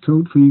find that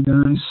code for you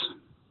guys.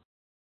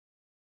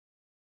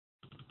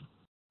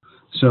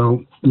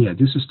 So yeah,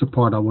 this is the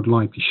part I would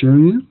like to show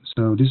you.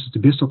 So this is the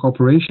BizTalk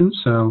operations.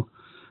 So,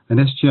 and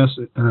that's just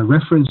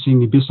referencing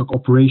the BizTalk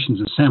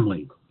operations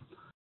assembly.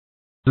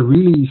 It's a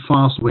really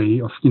fast way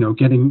of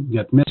getting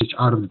that message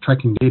out of the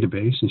tracking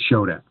database and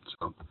show that.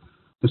 So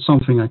that's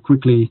something I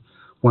quickly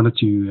wanted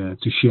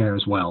to share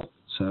as well.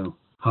 So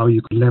how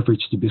you can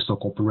leverage the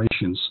BizTalk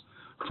operations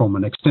from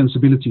an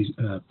extensibility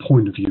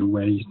point of view,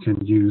 where you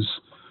can use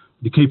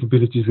the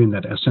capabilities in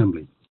that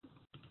assembly.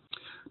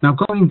 Now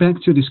going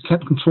back to this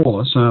CAT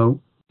controller,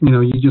 so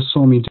you just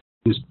saw me do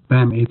this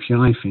BAM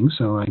API thing,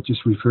 so I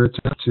just referred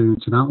to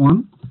that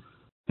one,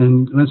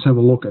 and let's have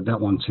a look at that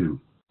one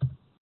too.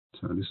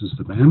 So this is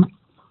the BAM.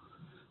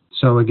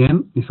 So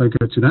again, if I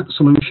go to that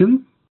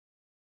solution,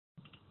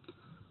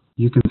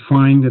 you can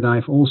find that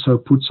I've also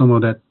put some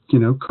of that,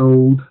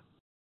 code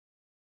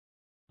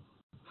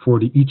for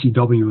the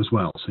ETW as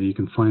well. So you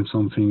can find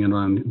something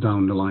around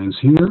down the lines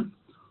here.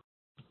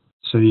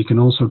 So you can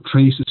also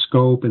trace the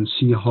scope and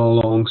see how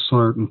long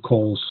certain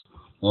calls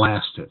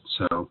lasted.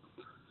 So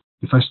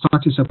if I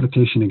start this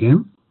application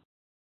again,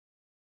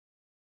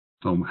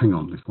 oh, hang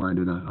on, before I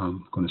do that,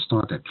 I'm going to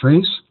start that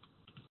trace.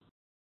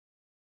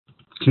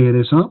 Clear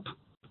this up.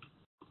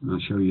 I'll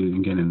show you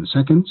again in a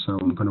second. So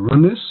I'm going to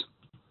run this.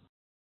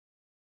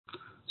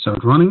 So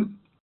it's running.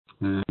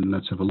 And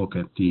let's have a look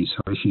at these.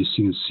 So as you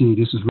can see,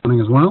 this is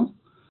running as well.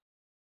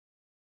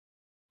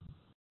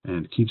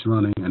 And it keeps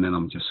running. And then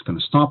I'm just going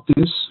to stop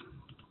this.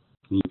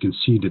 And you can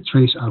see the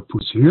trace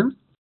outputs here.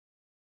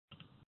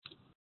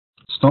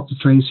 Stop the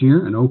trace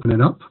here and open it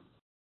up.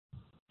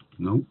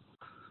 No,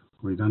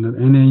 redundant.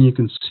 And then you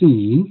can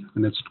see,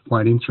 and that's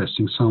quite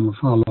interesting, some of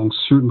how long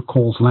certain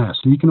calls last.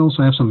 So you can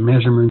also have some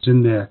measurements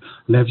in there,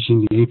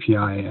 leveraging the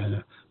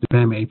API, the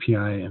BAM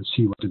API, and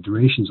see what the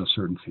durations of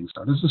certain things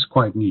are. This is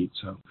quite neat.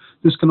 So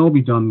this can all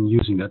be done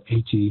using that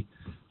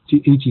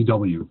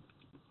ATW.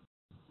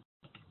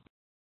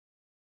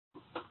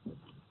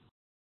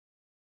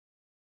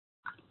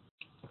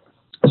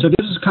 So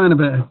this is kind of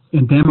a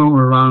demo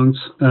around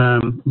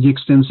the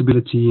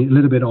extensibility, a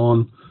little bit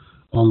on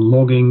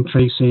logging,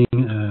 tracing,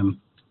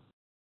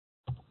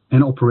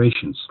 and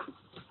operations.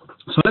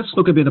 So let's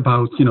look a bit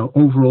about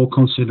overall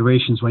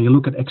considerations when you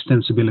look at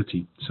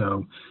extensibility.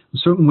 So in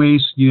certain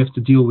ways you have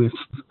to deal with,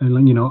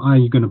 are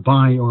you going to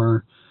buy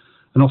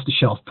an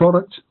off-the-shelf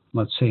product,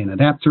 let's say an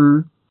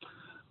adapter,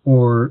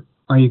 or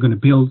are you going to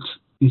build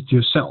it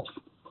yourself?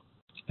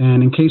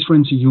 And in case, for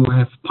instance, you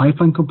have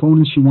pipeline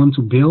components you want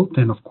to build,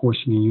 then of course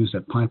you can use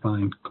that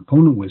pipeline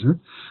component wizard.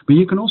 But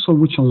you can also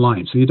reach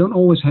online, so you don't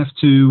always have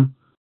to,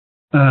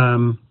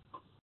 go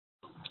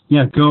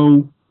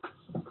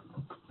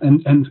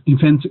and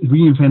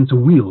reinvent the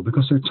wheel,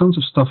 because there are tons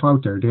of stuff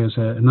out there. There's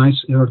a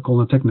nice article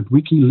on TechNet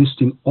Wiki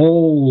listing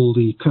all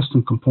the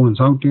custom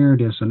components out there.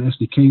 There's an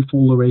SDK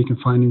folder where you can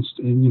find,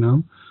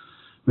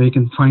 where you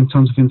can find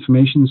tons of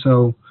information.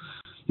 So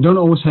you don't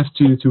always have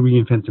to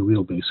reinvent the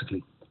wheel,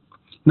 basically.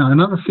 Now,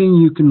 another thing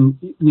you can,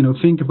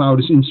 think about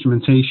is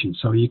instrumentation.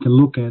 So you can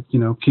look at,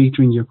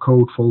 catering your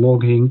code for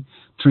logging,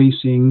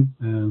 tracing,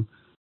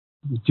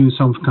 do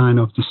some kind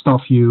of the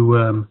stuff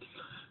you,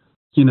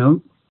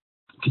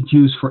 could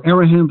use for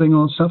error handling,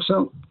 all that stuff.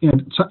 So,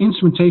 so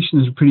instrumentation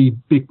is a pretty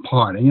big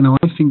part. And,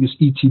 I think this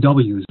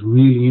ETW is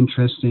really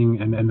interesting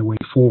and the way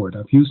forward.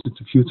 I've used it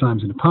a few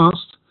times in the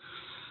past.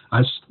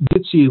 I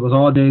did see it was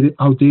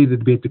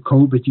outdated a bit, the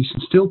code, but you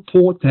can still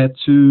port that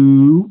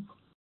to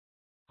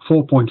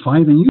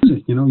 4.5 and use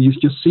it.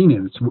 You've just seen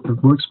it.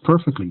 It works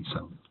perfectly.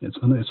 So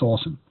it's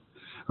awesome.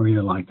 I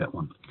really like that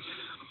one.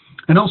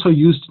 And also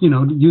use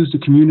the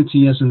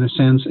community as in a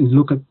sense, and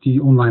look at the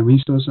online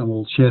resource, and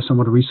we'll share some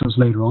of the resources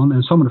later on,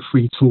 and some of the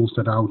free tools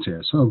that are out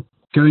there. So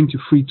going to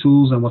free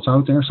tools and what's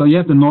out there. So you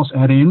have the NOS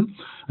add-in.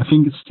 I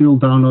think it's still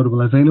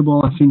downloadable,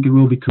 available. I think it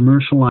will be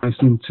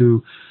commercialized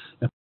into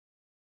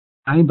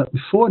but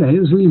before that,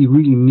 it's really,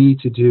 really neat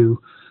to do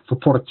for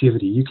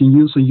productivity. You can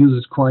also use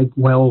it quite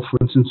well, for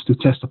instance, to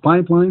test a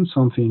pipeline,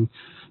 something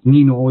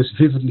Nino always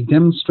vividly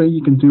demonstrate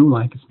you can do,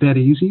 like it's that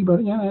easy,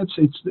 but yeah,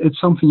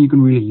 it's something you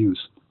can really use.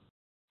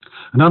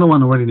 Another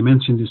one already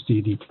mentioned is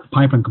the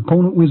pipeline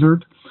component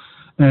wizard.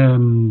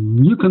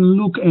 You can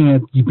look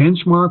at the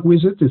benchmark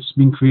wizard. It's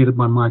been created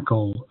by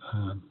Michael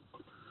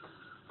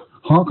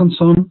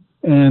Hawkinson,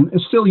 and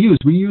it's still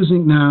used. We're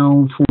using it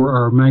now for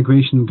our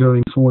migration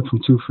going forward from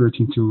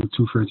 2.13 to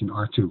 2.13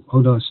 R2.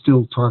 Although it's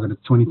still targeted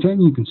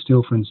 2010, you can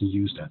still, for instance,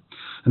 use that.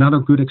 Another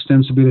good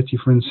extensibility,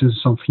 for instance,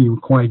 something you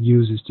quite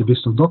use is the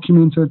BizTalk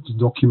documenter to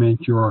document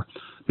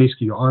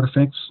basically your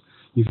artifacts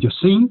you've just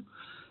seen.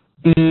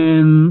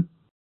 And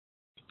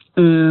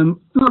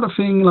another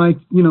thing, like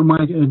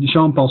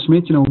Jean-Paul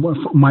Smith,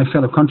 my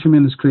fellow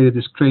countryman, has created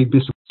this great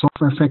BizTalk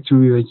software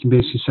factory where you can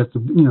basically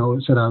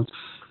set out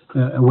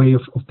a way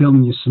of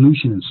building your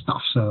solution and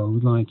stuff. So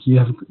like you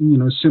have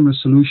a similar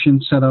solution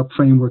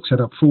framework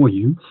set up for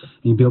you,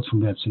 and you build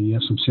from that. So you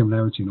have some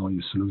similarity in all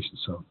your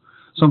solutions. So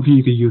something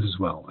you could use as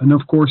well. And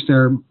of course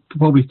there are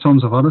probably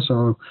tons of others.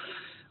 So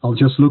I'll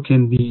just look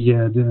in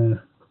the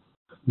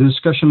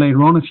discussion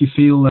later on if you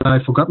feel that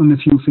I've forgotten a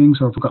few things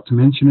or forgot to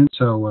mention it.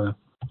 So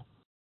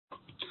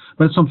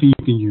but it's something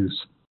you can use.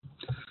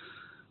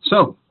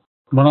 So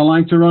what I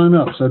like to run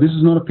up. So this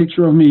is not a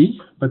picture of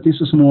me, but this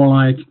is more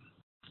like,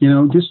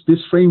 this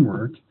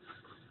framework,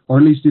 or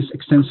at least this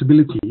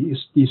extensibility,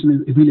 is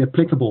really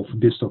applicable for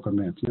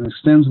BizTalk.net.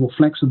 Extensible,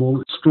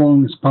 flexible, it's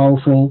strong, it's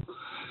powerful.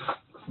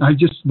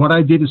 What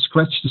I did is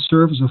scratch the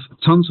surface of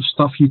tons of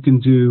stuff you can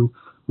do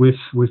with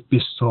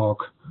BizTalk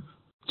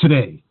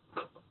today,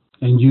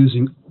 and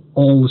using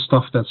all the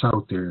stuff that's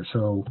out there.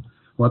 So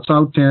what's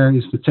out there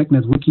is the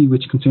TechNet Wiki,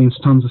 which contains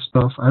tons of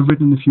stuff. I've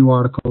written a few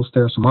articles.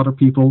 There are some other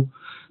people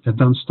that have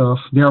done stuff.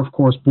 There are, of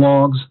course,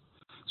 blogs.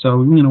 So,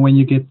 when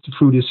you get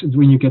through this,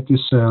 when you get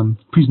this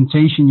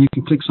presentation, you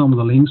can click some of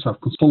the links.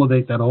 I've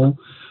consolidated that all.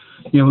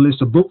 You have a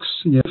list of books.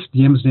 You have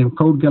the Amsterdam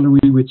Code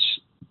Gallery, which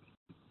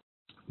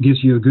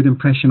gives you a good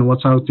impression of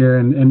what's out there,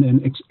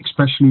 and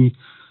especially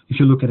if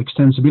you look at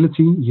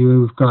extensibility,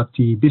 you've got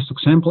the BizTalk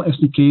sample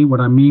SDK. What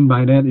I mean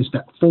by that is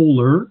that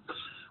folder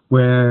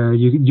where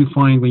you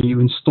find when you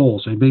install.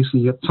 So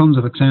basically you have tons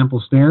of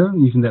examples there.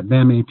 Even that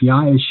BAM API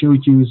I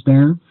showed you is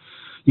there.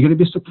 You get a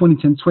BizTalk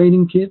 2010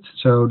 trading kit,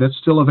 so that's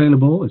still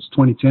available. It's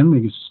 2010, but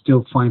you can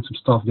still find some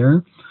stuff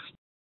there.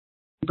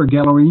 Paper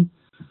gallery,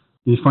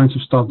 you find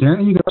some stuff there,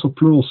 and you got some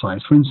plural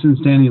sites. For instance,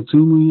 Daniel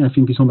Toomey, I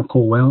think he's on the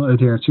call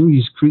there too.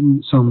 He's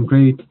creating some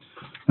great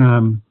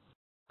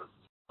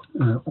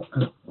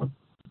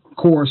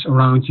course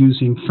around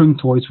using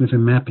functoids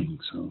within mapping.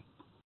 So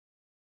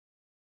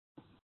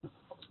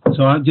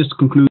just to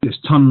conclude, there's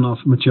a ton of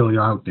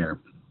material out there.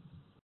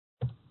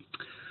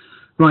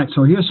 Right,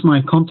 so here's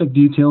my contact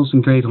details.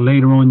 In case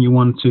later on you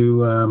want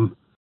to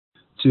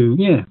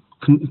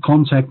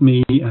contact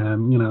me.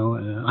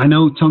 I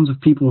know tons of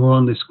people who are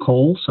on this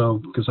call, so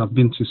because I've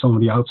been to some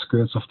of the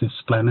outskirts of this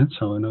planet,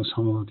 so I know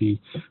some of the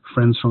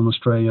friends from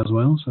Australia as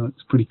well. So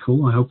it's pretty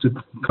cool. I hope to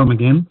come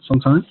again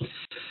sometime.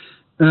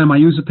 My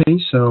user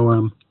page.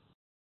 So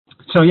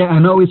yeah, I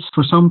know it's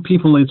for some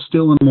people it's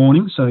still in the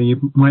morning, so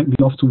you might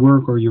be off to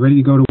work or you're ready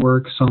to go to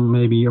work. Some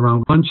maybe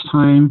around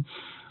lunchtime.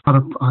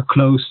 Other are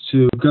close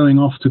to going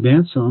off to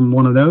bed, so I'm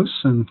one of those,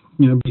 and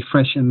be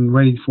fresh and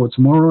ready for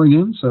tomorrow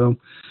again. So,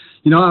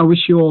 I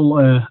wish you all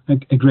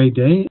a great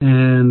day,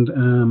 and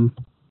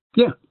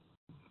yeah,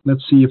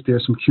 let's see if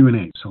there's some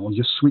Q&A. So I'll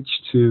just switch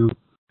to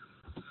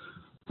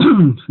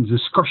the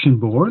discussion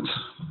board.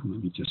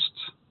 Let me just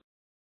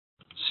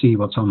see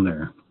what's on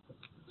there.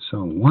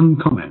 So one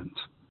comment.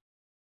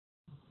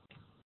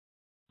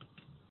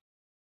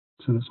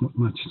 So that's not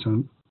much.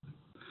 So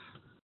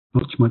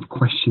not much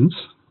questions.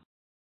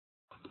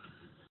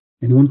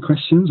 Anyone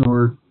questions?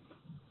 Or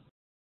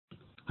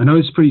I know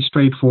it's pretty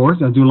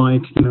straightforward. I do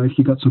like, if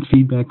you got some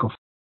feedback,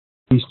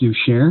 please do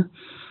share.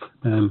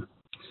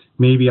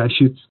 Maybe I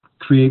should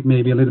create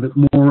maybe a little bit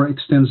more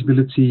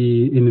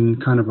extensibility in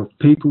kind of a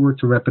paperwork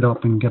to wrap it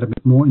up and get a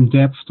bit more in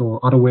depth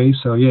or other ways.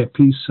 So yeah,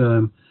 please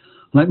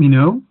let me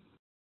know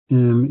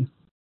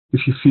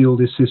if you feel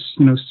this is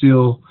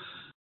still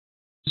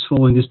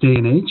useful in this day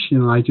and age.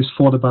 I just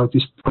thought about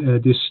this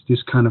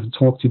kind of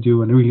talk to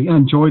do and really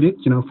enjoyed it.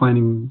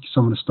 Finding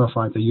some of the stuff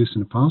I've used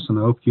in the past, and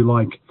I hope you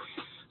like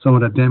some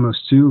of the demos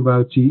too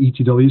about the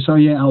ETW. So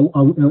yeah,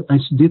 I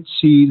did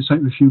see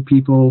a few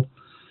people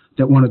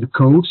that wanted the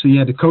code. So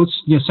yeah, the codes,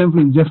 yeah,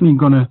 definitely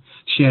gonna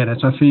share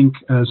that. I think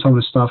some of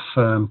the stuff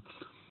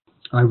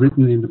I've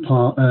written in the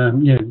past,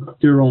 yeah,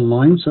 they're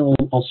online. So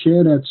I'll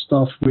share that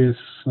stuff with.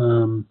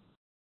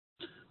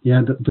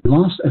 Yeah, the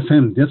last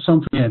FM, that's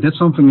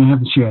something I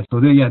haven't shared. So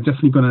yeah,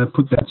 definitely going to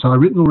put that. So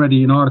I've written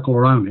already an article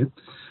around it,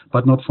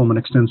 but not from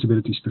an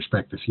extensibility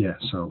perspective. Yeah,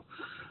 so.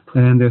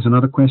 And there's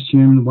another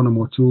question, one or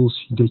more tools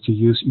that you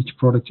use each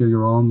product that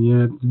you're on.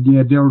 Yeah,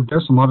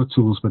 there's some other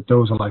tools, but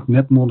those are like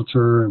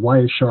NetMonitor,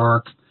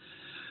 Wireshark,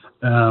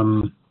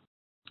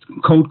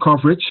 code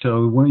coverage.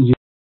 So when you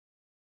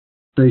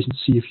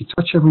see if you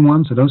touch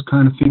everyone, so those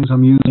kind of things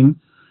I'm using.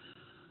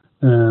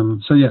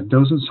 So yeah,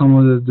 those are some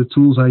of the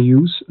tools I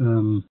use.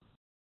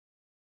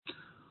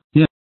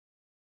 Yeah,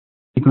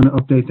 you're going to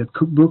update that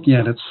cookbook.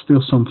 Yeah, that's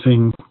still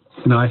something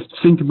I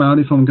think about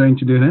if I'm going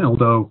to do that.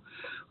 Although,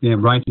 yeah,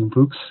 writing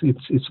books,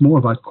 it's more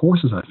about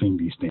courses I think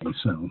these days.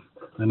 So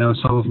I know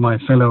some of my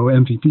fellow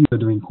MVPs are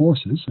doing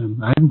courses,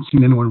 and I haven't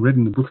seen anyone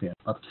written the book yet.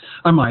 But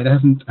I might. I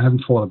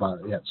haven't thought about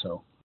it yet.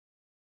 So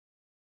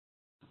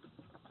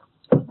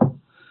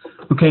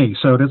okay,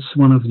 so that's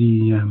one of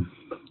the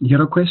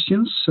other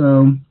questions.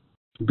 So.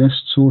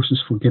 Best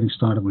sources for getting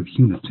started with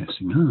unit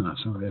testing.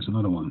 So there's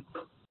another one.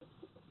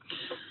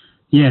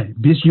 Yeah,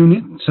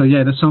 BizUnit. So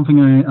yeah, that's something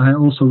I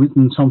also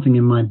written something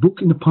in my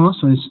book in the past.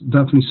 So it's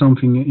definitely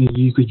something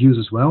you could use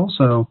as well.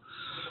 So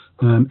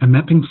a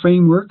mapping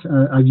framework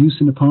I've used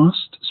in the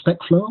past.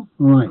 SpecFlow. All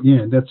right.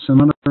 Yeah, that's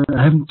another.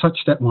 I haven't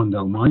touched that one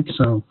though, Mike.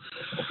 So,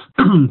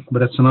 but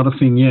that's another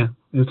thing. Yeah,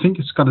 I think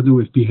it's got to do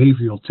with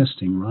behavioral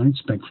testing, right?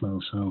 SpecFlow.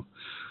 So.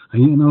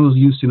 It's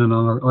used in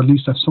another, or at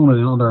least I've seen it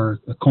in other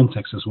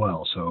contexts as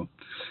well. So,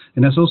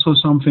 and that's also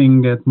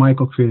something that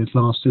Michael created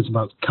last. It's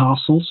about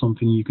Castle,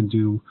 something you can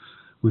do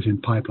within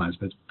pipelines,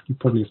 but you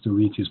probably have to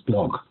read his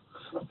blog.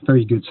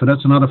 Very good. So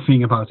that's another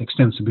thing about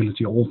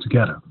extensibility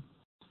altogether.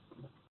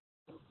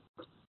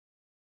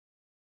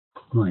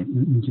 Right.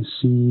 Let me just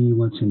see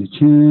what's in the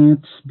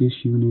chat.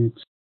 BizUnit.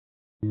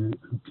 Yeah.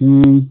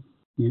 Okay.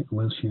 Yeah.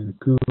 We'll share the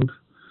code.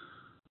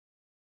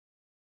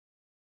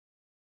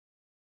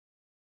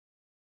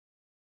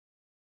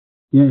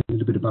 Yeah, a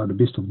little bit about the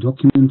BizTalk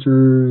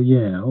documenter.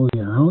 Yeah, oh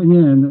yeah,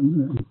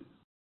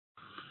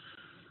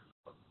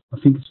 I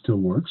think it still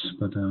works,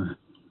 but I'll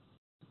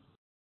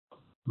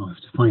have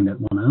to find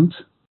that one out.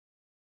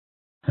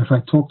 Have I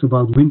talked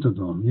about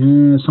Winterdawn?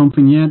 Yeah,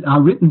 something. Yeah,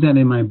 I've written that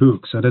in my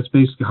book. So that's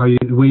basically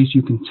the ways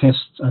you can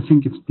test. I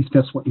think if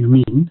that's what you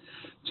mean,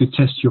 to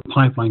test your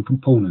pipeline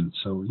component.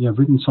 So yeah, I've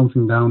written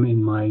something down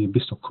in my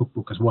BizTalk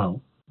cookbook as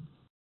well.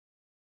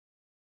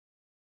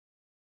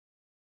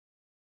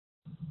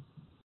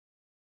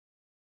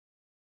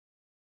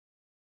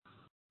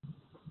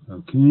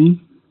 Okay.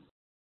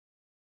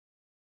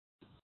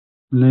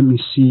 Let me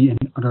see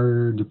any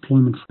other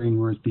deployment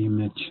frameworks being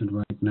mentioned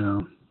right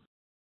now.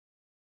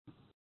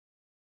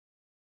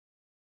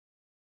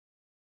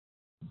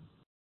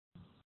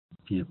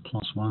 Yeah,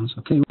 +1s.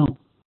 Okay, well.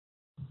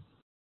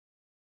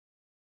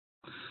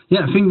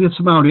 Yeah, I think that's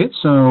about it.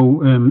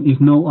 So if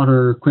no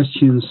other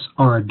questions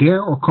are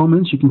there or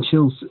comments, you can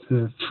still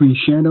free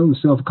share those. We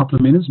still have a couple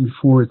of minutes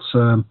before it's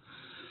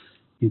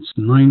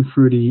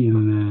 9:30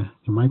 in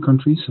my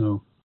country.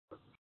 So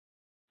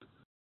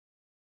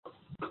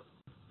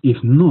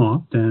if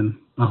not, then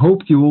I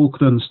hope you all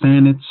could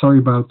understand it. Sorry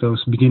about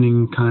those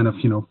beginning kind of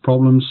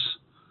problems.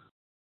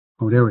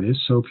 Oh, there it is.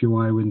 SOAP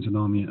UI with an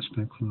army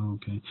aspect.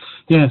 Okay.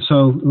 Yeah.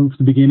 So at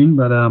the beginning,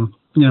 but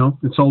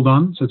it's all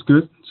done, so it's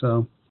good.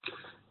 So.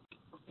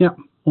 Yeah,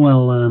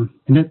 well,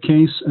 in that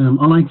case,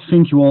 I'd like to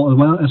thank you all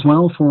as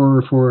well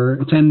for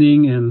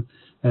attending and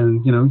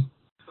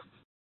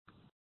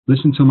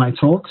listen to my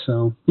talk.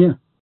 So yeah,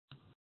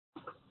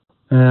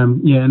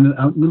 and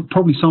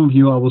probably some of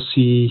you I will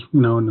see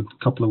in a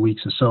couple of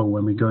weeks or so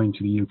when we're going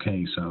to the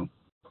UK. So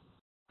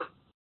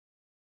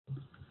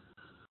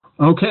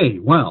okay,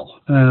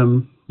 well,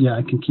 yeah,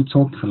 I can keep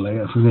talking for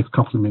the next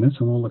couple of minutes.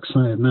 I'm all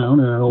excited now.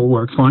 That all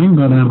works fine,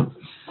 but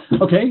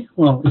okay,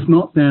 well, if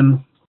not,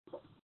 then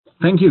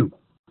thank you.